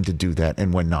exactly when to do that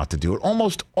and when not to do it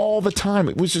almost all the time.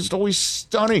 It was just always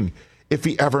stunning if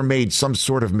he ever made some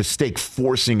sort of mistake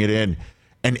forcing it in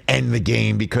and end the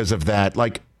game because of that.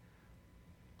 Like,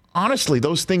 honestly,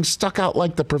 those things stuck out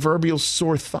like the proverbial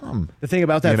sore thumb. The thing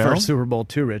about that first Super Bowl,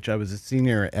 too, Rich, I was a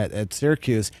senior at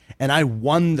Syracuse, and I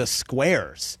won the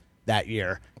squares that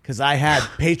year. Because I had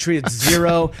Patriots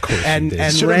 0 and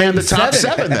Rams 7. The top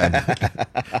 7 then.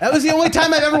 That was the only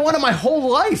time I've ever won in my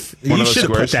whole life. You should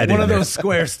have put that in one of those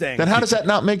squares things. Then how does that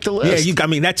not make the list?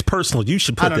 Yeah, that's personal. You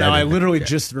should put that in. I don't know. I literally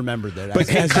just remembered that. But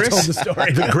as Chris told the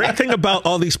story. The great thing about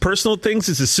all these personal things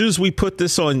is as soon as we put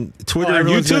this on Twitter and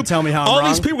YouTube, tell me how I'm all wrong.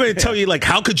 these people are going to tell you, like,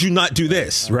 how could you not do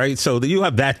this, right? So you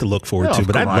have that to look forward to.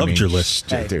 But I loved your list.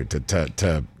 Dude,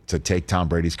 to take Tom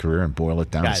Brady's career and boil it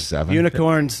down to 7.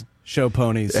 Unicorns. Show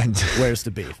ponies. And where's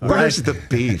the beef? Where's the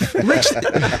beef?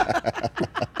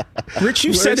 Rich,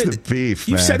 you said it. The beef,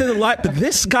 you said it a lot, but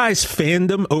this guy's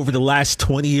fandom over the last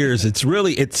 20 years, it's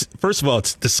first of all,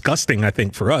 it's disgusting, I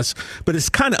think, for us, but it's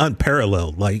kind of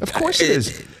unparalleled. Like, of course it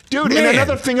is. Dude, and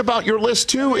another thing about your list,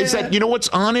 too, is that, what's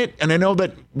on it? And I know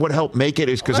that what helped make it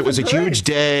is because it was a huge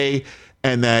day.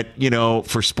 And that,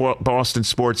 for Boston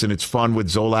sports, and it's fun with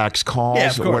Zolak's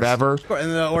calls or whatever.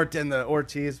 And the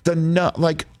Ortiz.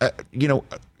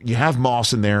 You have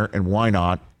Moss in there, and why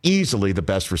not? Easily the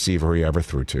best receiver he ever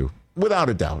threw to, without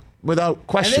a doubt, without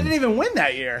question. And they didn't even win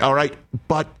that year. All right,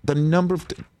 but the number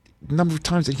of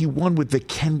times that he won with the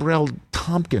Kenbrell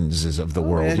Tompkinses of the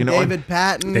world, and David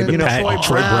Patton, Troy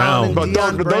Brown, but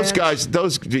those guys,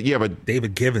 but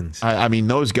David Givens. I mean,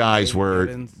 those guys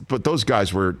were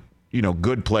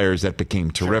good players that became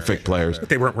terrific players. But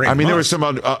they weren't ranked. I mean, there were some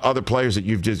other players that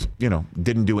you've just,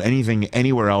 didn't do anything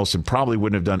anywhere else and probably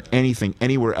wouldn't have done anything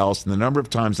anywhere else. And the number of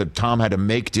times that Tom had to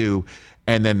make do,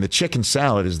 and then the chicken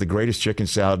salad is the greatest chicken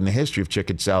salad in the history of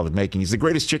chicken salad making. He's the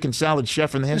greatest chicken salad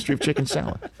chef in the history of chicken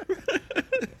salad.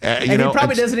 And he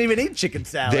probably doesn't even eat chicken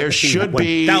salad. There should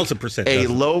be 1,000% a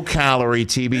low-calorie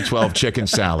TB12 chicken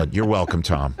salad. You're welcome,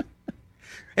 Tom.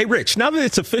 Hey, Rich, now that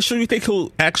it's official, you think he'll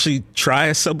actually try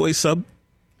a Subway sub?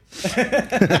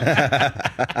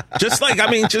 just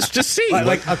see.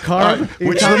 Like a carb?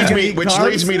 Which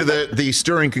leads me to the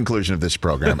stirring conclusion of this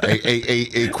program.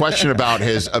 A question about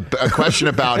a question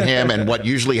about him and what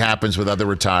usually happens with other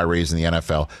retirees in the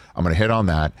NFL. I'm going to hit on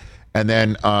that. And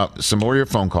then some more of your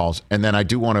phone calls. And then I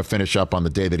do want to finish up on the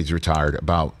day that he's retired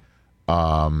about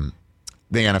the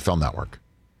NFL Network.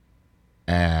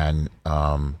 And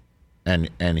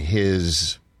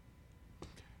his,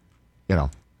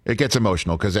 it gets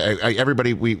emotional because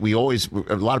everybody, we always,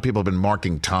 a lot of people have been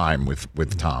marking time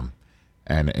with Tom.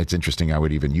 And it's interesting I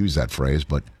would even use that phrase,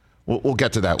 but we'll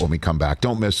get to that when we come back.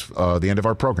 Don't miss the end of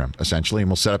our program, essentially, and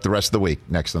we'll set up the rest of the week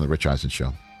next on The Rich Eisen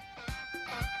Show.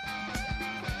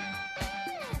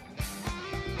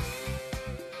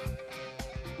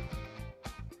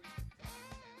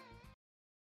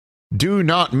 Do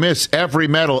not miss every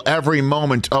medal, every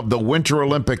moment of the Winter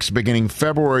Olympics beginning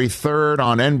February 3rd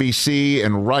on NBC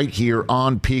and right here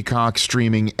on Peacock,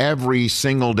 streaming every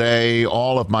single day.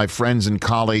 All of my friends and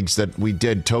colleagues that we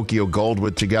did Tokyo Gold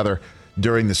with together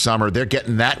during the summer, they're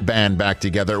getting that band back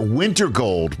together. Winter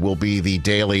Gold will be the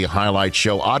daily highlight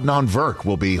show. Adnan Virk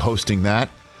will be hosting that.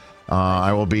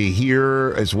 I will be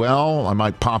here as well. I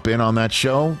might pop in on that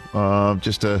show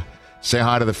just to say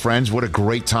hi to the friends. What a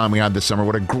great time we had this summer.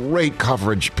 What a great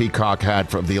coverage Peacock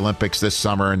had for the Olympics this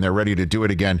summer, and they're ready to do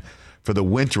it again for the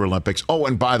Winter Olympics. Oh,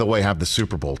 and by the way, have the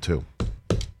Super Bowl, too.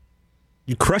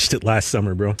 You crushed it last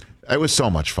summer, bro. It was so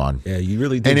much fun. Yeah, you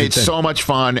really did. And it's so much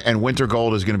fun, and Winter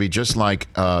Gold is going to be just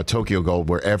like Tokyo Gold,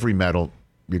 where every medal,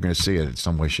 you're going to see it in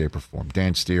some way, shape, or form.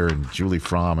 Dan Steer and Julie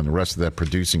Fromm and the rest of that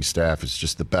producing staff is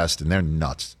just the best, and they're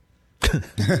nuts.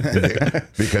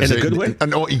 Because in a good way?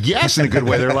 Yes, in a good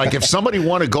way. They're like, if somebody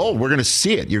won a gold, we're going to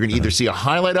see it. You're going to either see a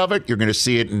highlight of it, you're going to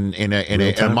see it in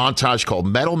a montage called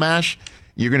Medal Mash.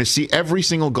 You're going to see every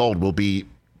single gold will be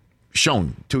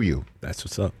shown to you. That's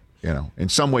what's up. In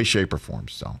some way, shape, or form.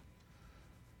 So,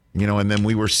 and then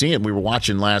we were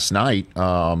watching last night.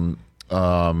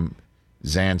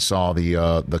 Zan saw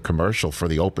the commercial for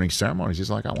the opening ceremonies. He's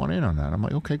like, I want in on that. I'm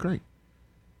like, okay, great.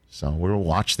 So we'll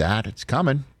watch that. It's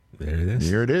coming. There it is.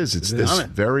 Here it is. It's this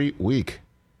very week.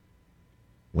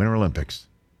 Winter Olympics.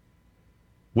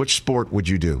 Which sport would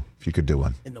you do if you could do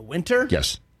one? In the winter?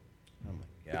 Yes. Oh, my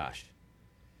gosh.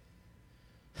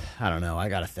 I don't know. I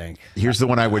got to think. Here's the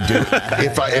one I would do.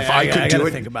 If I could do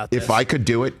it. Think about this. If I could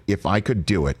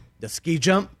do it. The ski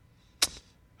jump?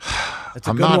 That's a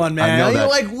I'm good not, one, man. I know You're that.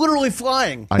 like literally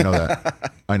flying. I know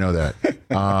that.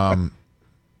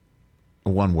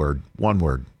 One word,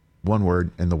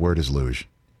 and the word is luge.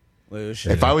 Luge.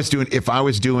 If I was doing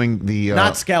the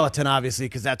not skeleton, obviously,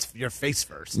 because that's your face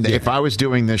first. If I was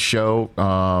doing this show,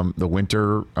 the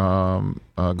Winter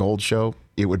Gold show,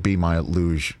 it would be my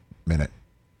luge minute.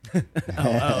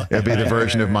 It'd be the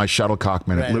version of my shuttlecock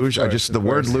minute. Right, luge. the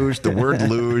word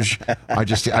luge. I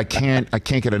can't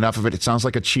get enough of it. It sounds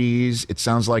like a cheese. It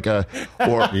sounds like it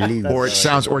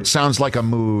sounds like a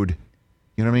mood.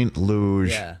 You know what I mean?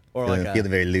 Luge. Yeah. Or like feel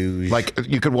very luge. Like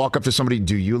you could walk up to somebody.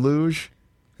 Do you luge?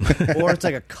 Or it's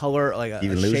like a color, like a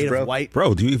luge, shade bro? of white.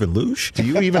 Bro, do you even luge? Do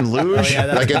you even luge?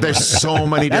 There's so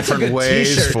many different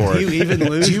ways t-shirt. for it. Do you even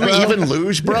luge, Do you bro? even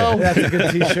luge, bro? That's a good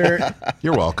T-shirt.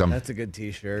 You're welcome. That's a good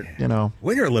T-shirt.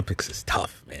 Winter Olympics is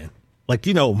tough, man. Like,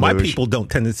 my people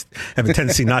don't have a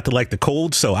tendency not to like the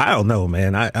cold, so I don't know,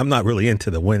 man. I'm not really into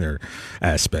the winter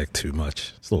aspect too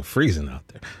much. It's a little freezing out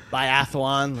there.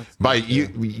 Biathlon. By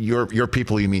your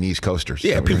people, you mean East Coasters?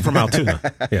 Yeah, people from Altoona.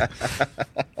 Yeah.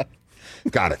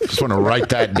 Got it. Just want to write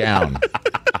that down.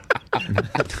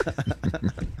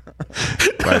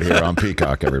 Right here on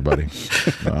Peacock, everybody.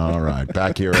 All right.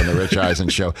 Back here on the Rich Eisen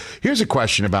Show. Here's a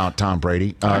question about Tom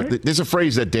Brady. There's a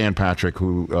phrase that Dan Patrick,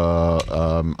 who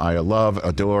I love,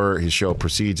 adore, his show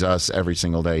precedes us every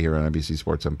single day here on NBC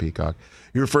Sports on Peacock.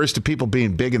 He refers to people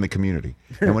being big in the community.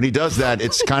 And when he does that,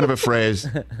 it's kind of a phrase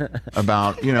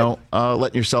about,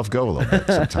 letting yourself go a little bit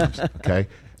sometimes. Okay?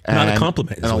 Not a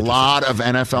compliment. And a lot of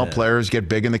NFL players get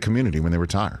big in the community when they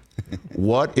retire.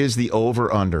 What is the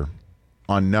over-under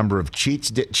on number of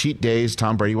cheat days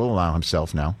Tom Brady will allow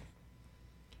himself now?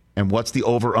 And what's the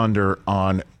over-under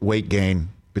on weight gain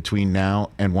between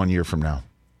now and 1 year from now?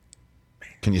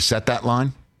 Can you set that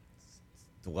line?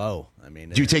 Low. I mean,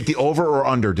 do you take the over or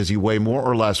under? Does he weigh more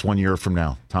or less 1 year from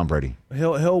now, Tom Brady?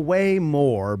 He'll weigh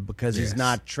more because he's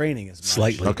not training as much.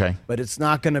 Slightly. Okay. But it's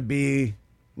not going to be,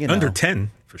 under 10.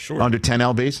 For sure. Under 10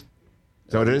 lbs? Is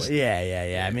that what it is?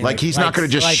 Yeah. I mean, like he's not going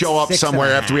to just show up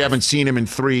somewhere after we haven't seen him in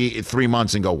three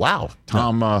months and go, wow,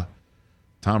 Tom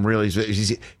really,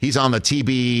 he's on the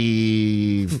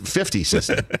TB50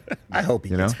 system. I hope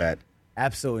he gets fat.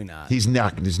 Absolutely not. He's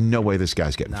not. There's no way this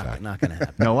guy's getting fat. Not going to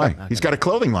happen. No way. He's got a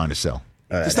clothing line to sell.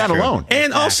 Just that true. alone.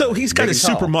 And also, he's got a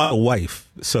supermodel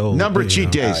wife. So number of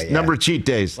cheat days. Number of cheat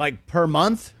days. Like per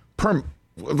month?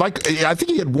 Like I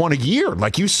think he had one a year.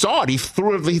 Like you saw it, he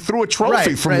threw a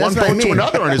trophy from one boat to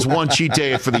another on his one cheat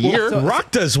day for the year.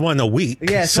 Rock does one a week.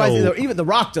 Yeah, so even The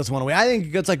Rock does one a week. I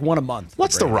think it's like one a month.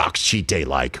 What's The Rock's cheat day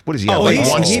like? What does he have? Oh, like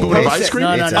one spoon of ice cream?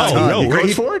 No. He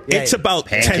goes for it? It's about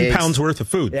Pancakes. 10 pounds worth of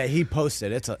food. Yeah, he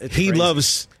posted. It's he crazy.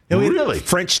 loves Really?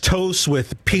 French toast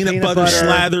with peanut butter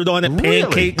slathered on it,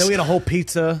 pancakes. He'll eat a whole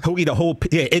pizza.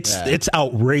 It's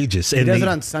outrageous. He does it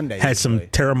on Sunday. Has some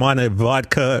Terramana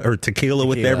vodka or tequila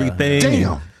with everything.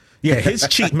 Damn. Yeah, his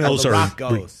cheat meals are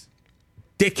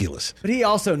ridiculous. But he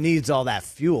also needs all that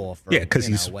fuel for because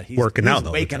he's working out.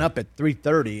 He's waking up at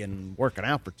 3:30 and working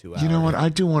out for 2 hours. You know what? I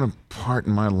do want a part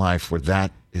in my life where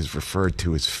that is referred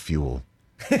to as fuel.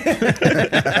 As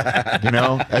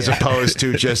opposed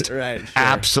to just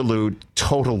absolute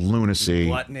total lunacy,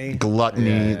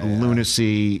 gluttony,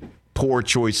 lunacy, poor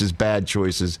choices, bad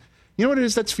choices. You know what it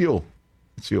is? That's fuel.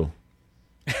 It's fuel.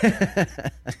 I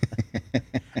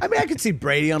mean, I could see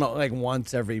Brady on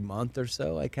once every month or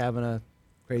so, having a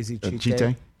crazy cheat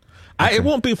day. It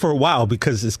won't be for a while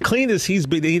because as clean as he's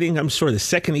been eating, I'm sure the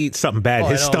second he eats something bad,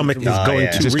 his stomach is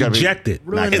going to reject it.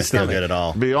 Not going to feel good at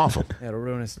all. It'd be awful. Yeah, it'll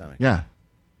ruin his stomach. Yeah.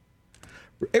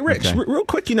 Hey, Rich, real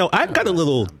quick, I've got a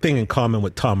little thing in common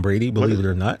with Tom Brady, believe it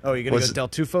or not. Oh, you're going to go Del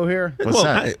Tufo here? What's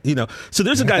that? So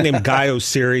there's a guy named Guy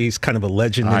O'Siri. He's kind of a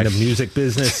legend in the music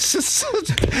business.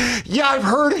 Yeah, I've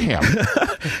heard of him.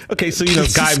 Okay, so,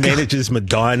 Guy manages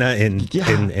Madonna and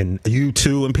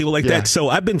U2 and people like that. So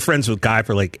I've been friends with Guy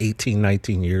for 18,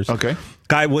 19 years. Okay.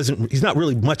 Guy he's not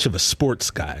really much of a sports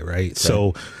guy, right?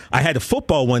 So I had a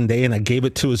football one day and I gave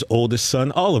it to his oldest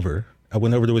son, Oliver. I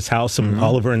went over to his house, and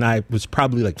Oliver and I was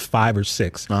probably 5 or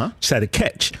 6. Just had a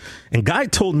catch. And Guy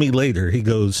told me later, he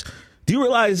goes, do you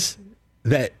realize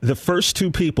that the first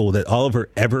 2 people that Oliver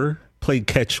ever played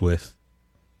catch with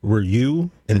were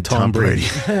you and Tom Brady?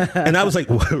 And I was like,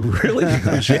 really? He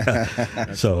goes, yeah.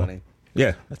 That's funny.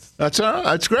 Yeah.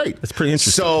 That's great. That's pretty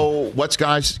interesting. So what's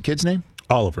Guy's kid's name?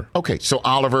 Oliver. Okay, so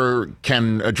Oliver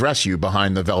can address you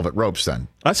behind the velvet ropes then?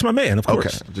 That's my man, of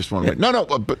course. Okay, just want to No,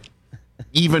 but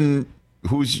even...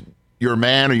 who's your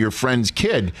man or your friend's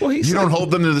kid, you don't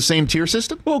hold them to the same tier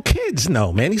system? Well, kids,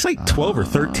 no, man. He's 12 or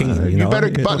 13. You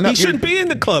better button up. He shouldn't be in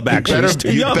the club,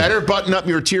 actually. You better button up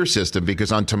your tier system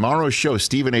because on tomorrow's show,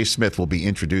 Stephen A. Smith will be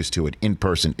introduced to it in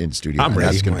person in studio. I'm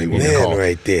ready. That's going to be what we call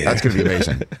right there. That's going to be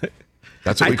amazing.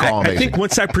 That's what we call amazing. I think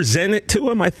once I present it to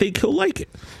him, I think he'll like it.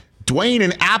 Dwayne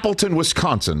in Appleton,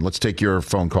 Wisconsin. Let's take your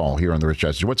phone call here on the Rich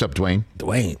Chester. What's up, Dwayne?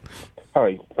 Dwayne.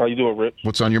 Hi. How you doing, Rich?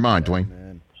 What's on your mind, Dwayne?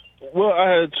 Well, I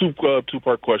had a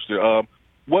two-part question.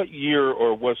 What year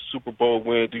or what Super Bowl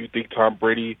win do you think Tom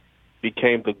Brady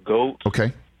became the GOAT?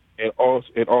 Okay. And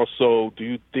also, do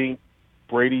you think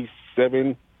Brady's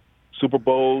 7 Super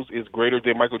Bowls is greater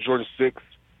than Michael Jordan's 6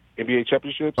 NBA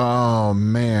championships? Oh,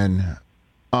 man.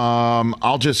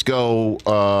 I'll just go...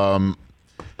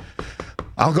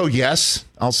 I'll go yes.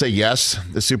 I'll say yes.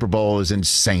 The Super Bowl is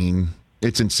insane.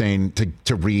 It's insane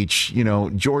to reach.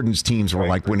 Jordan's teams were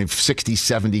winning 60,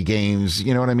 70 games.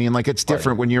 You know what I mean? It's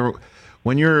different when you're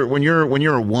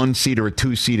a 1 seed or a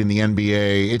 2 seed in the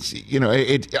NBA.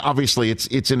 It's obviously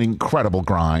it's an incredible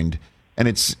grind and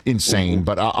it's insane.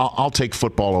 But I'll take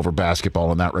football over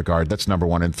basketball in that regard. That's number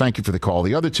one. And thank you for the call.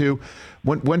 The other two,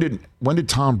 when did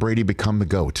Tom Brady become the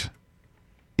GOAT?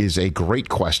 Is a great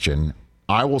question.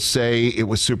 I will say it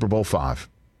was Super Bowl 5.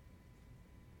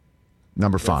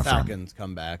 Number 5 for him. Falcons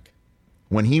come back.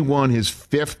 When he won his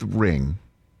 5th ring,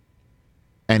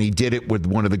 and he did it with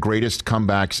one of the greatest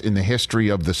comebacks in the history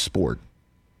of the sport,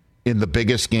 in the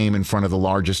biggest game in front of the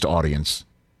largest audience,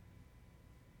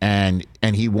 and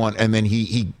he won, and then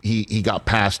he got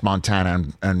past Montana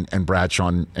and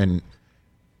Bradshaw, and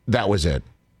that was it.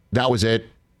 That was it,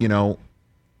 And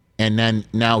then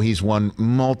now he's won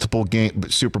multiple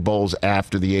Super Bowls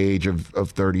after the age of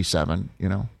 37,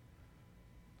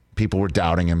 People were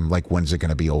doubting him, when's it going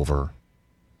to be over?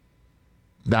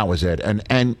 That was it.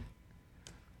 And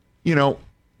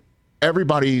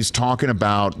everybody's talking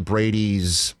about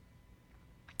Brady's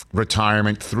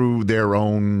retirement through their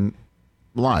own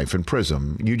life and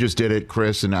prism. You just did it,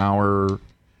 Chris, in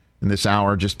this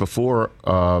hour just before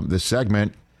this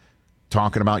segment,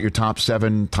 talking about your top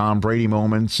 7 Tom Brady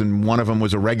moments, and one of them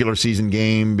was a regular season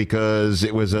game because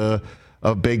it was a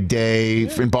big day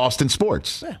in Boston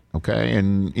sports. Yeah. Okay.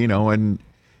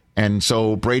 And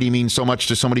so Brady means so much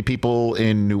to so many people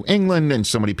in New England and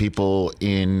so many people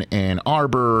in Ann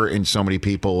Arbor and so many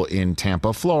people in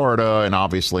Tampa, Florida, and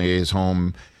obviously his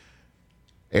home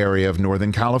area of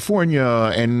Northern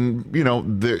California. And,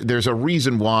 there's a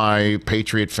reason why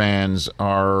Patriot fans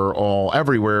are all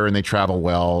everywhere and they travel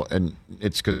well. And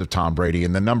it's because of Tom Brady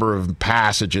and the number of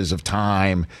passages of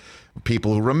time.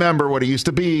 People who remember what it used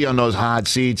to be on those hot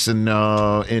seats in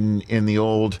the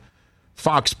old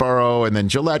Foxborough, and then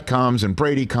Gillette comes, and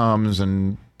Brady comes,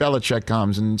 and Belichick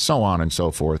comes, and so on and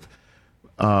so forth.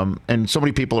 And so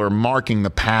many people are marking the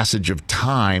passage of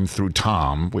time through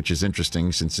Tom, which is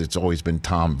interesting since it's always been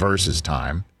Tom versus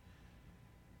time,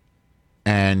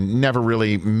 and never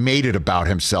really made it about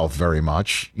himself very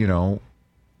much.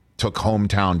 Took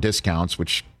hometown discounts,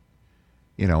 which,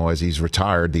 as he's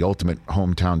retired, the ultimate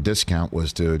hometown discount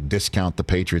was to discount the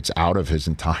Patriots out of his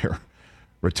entire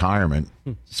retirement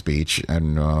speech,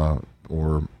 and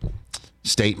or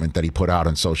statement that he put out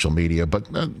on social media. But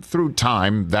through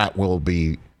time, that will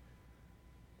be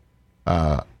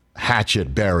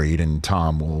hatchet buried, and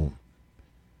Tom will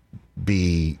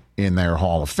be in their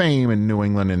Hall of Fame in New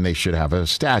England, and they should have a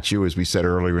statue. As we said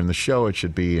earlier in the show, it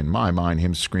should be, in my mind,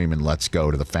 him screaming, "Let's go"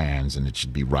 to the fans, and it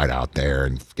should be right out there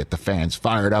and get the fans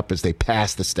fired up as they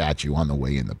pass the statue on the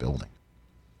way in the building.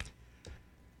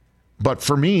 But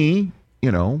for me,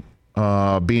 being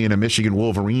a Michigan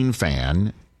Wolverine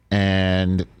fan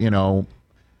and,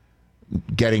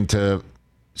 getting to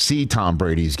see Tom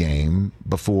Brady's game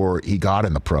before he got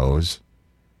in the pros,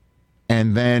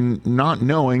 and then not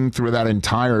knowing through that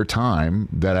entire time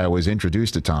that I was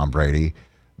introduced to Tom Brady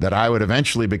that I would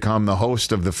eventually become the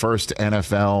host of the first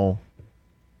NFL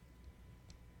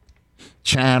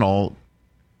channel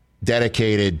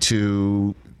dedicated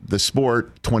to the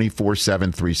sport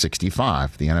 24/7,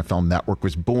 365. The NFL Network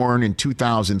was born in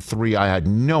 2003. I had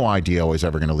no idea I was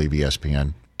ever going to leave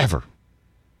ESPN, ever.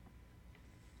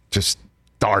 Just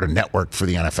start a network for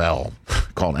the NFL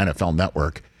called NFL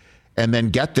Network, and then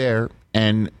get there.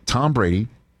 And Tom Brady,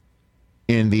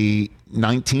 in the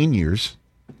 19 years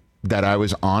that I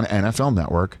was on NFL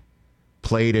Network,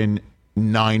 played in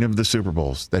 9 of the Super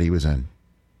Bowls that he was in.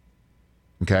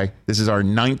 Okay? This is our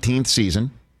 19th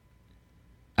season.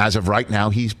 As of right now,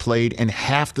 he's played in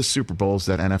half the Super Bowls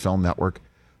that NFL Network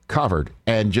covered.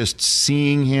 And just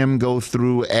seeing him go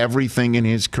through everything in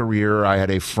his career, I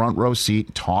had a front row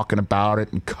seat talking about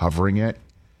it and covering it.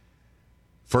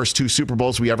 First 2 Super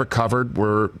Bowls we ever covered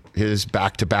were his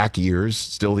back-to-back years.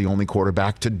 Still the only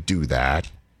quarterback to do that.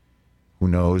 Who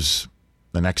knows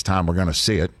the next time we're going to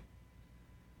see it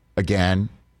again.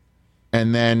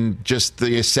 And then just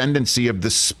the ascendancy of the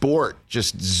sport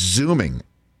just zooming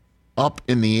up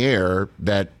in the air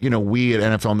that, we at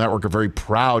NFL Network are very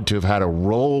proud to have had a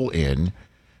role in,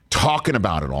 talking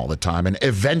about it all the time and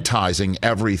eventizing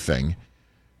everything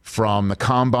from the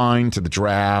combine to the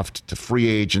draft to free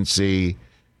agency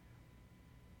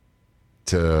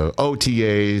to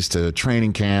OTAs, to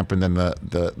training camp, and then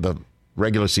the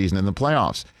regular season and the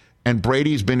playoffs. And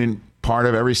Brady's been in part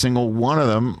of every single one of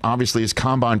them. Obviously, his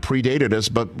combine predated us,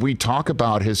 but we talk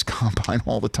about his combine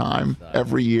all the time,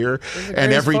 every year.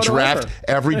 And every draft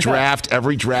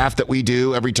that we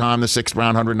do, every time the 6th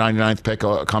round, 199th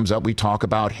pick comes up, we talk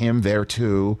about him there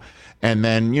too. And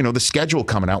then, the schedule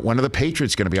coming out. When are the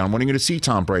Patriots going to be on? When are you going to see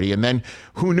Tom Brady? And then,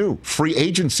 who knew? Free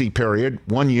agency period,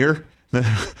 1 year.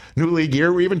 The new league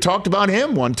year, we even talked about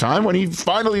him one time when he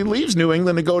finally leaves New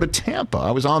England to go to Tampa.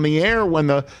 I was on the air when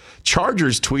the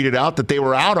Chargers tweeted out that they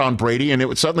were out on Brady, and it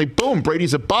was suddenly, boom,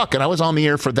 Brady's a buck, and I was on the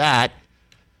air for that.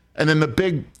 And then the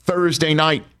big Thursday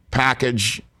night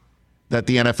package that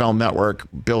the NFL Network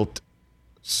built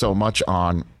so much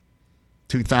on,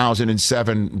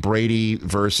 2007 Brady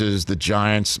versus the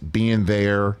Giants, being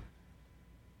there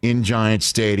in Giant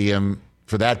Stadium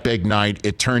for that big night.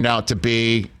 It turned out to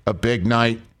be a big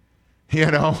night,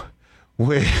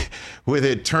 with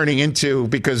it turning into,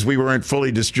 because we weren't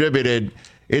fully distributed,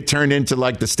 it turned into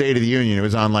like the State of the Union. It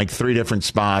was on like 3 different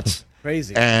spots.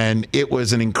 Crazy. And it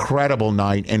was an incredible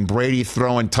night. And Brady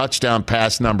throwing touchdown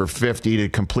pass number 50 to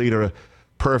complete a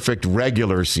perfect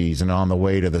regular season on the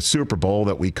way to the Super Bowl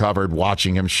that we covered,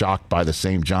 watching him shocked by the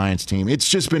same Giants team. It's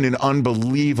just been an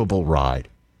unbelievable ride.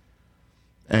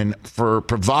 And for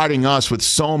providing us with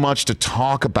so much to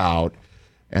talk about,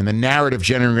 and the narrative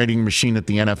generating machine that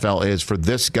the NFL is, for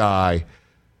this guy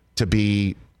to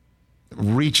be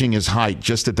reaching his height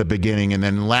just at the beginning and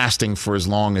then lasting for as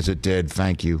long as it did.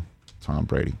 Thank you, Tom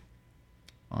Brady.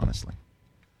 Honestly.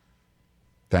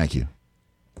 Thank you.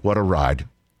 What a ride.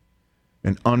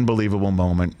 An unbelievable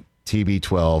moment.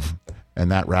 TB12. And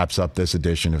that wraps up this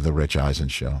edition of the Rich Eisen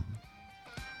Show.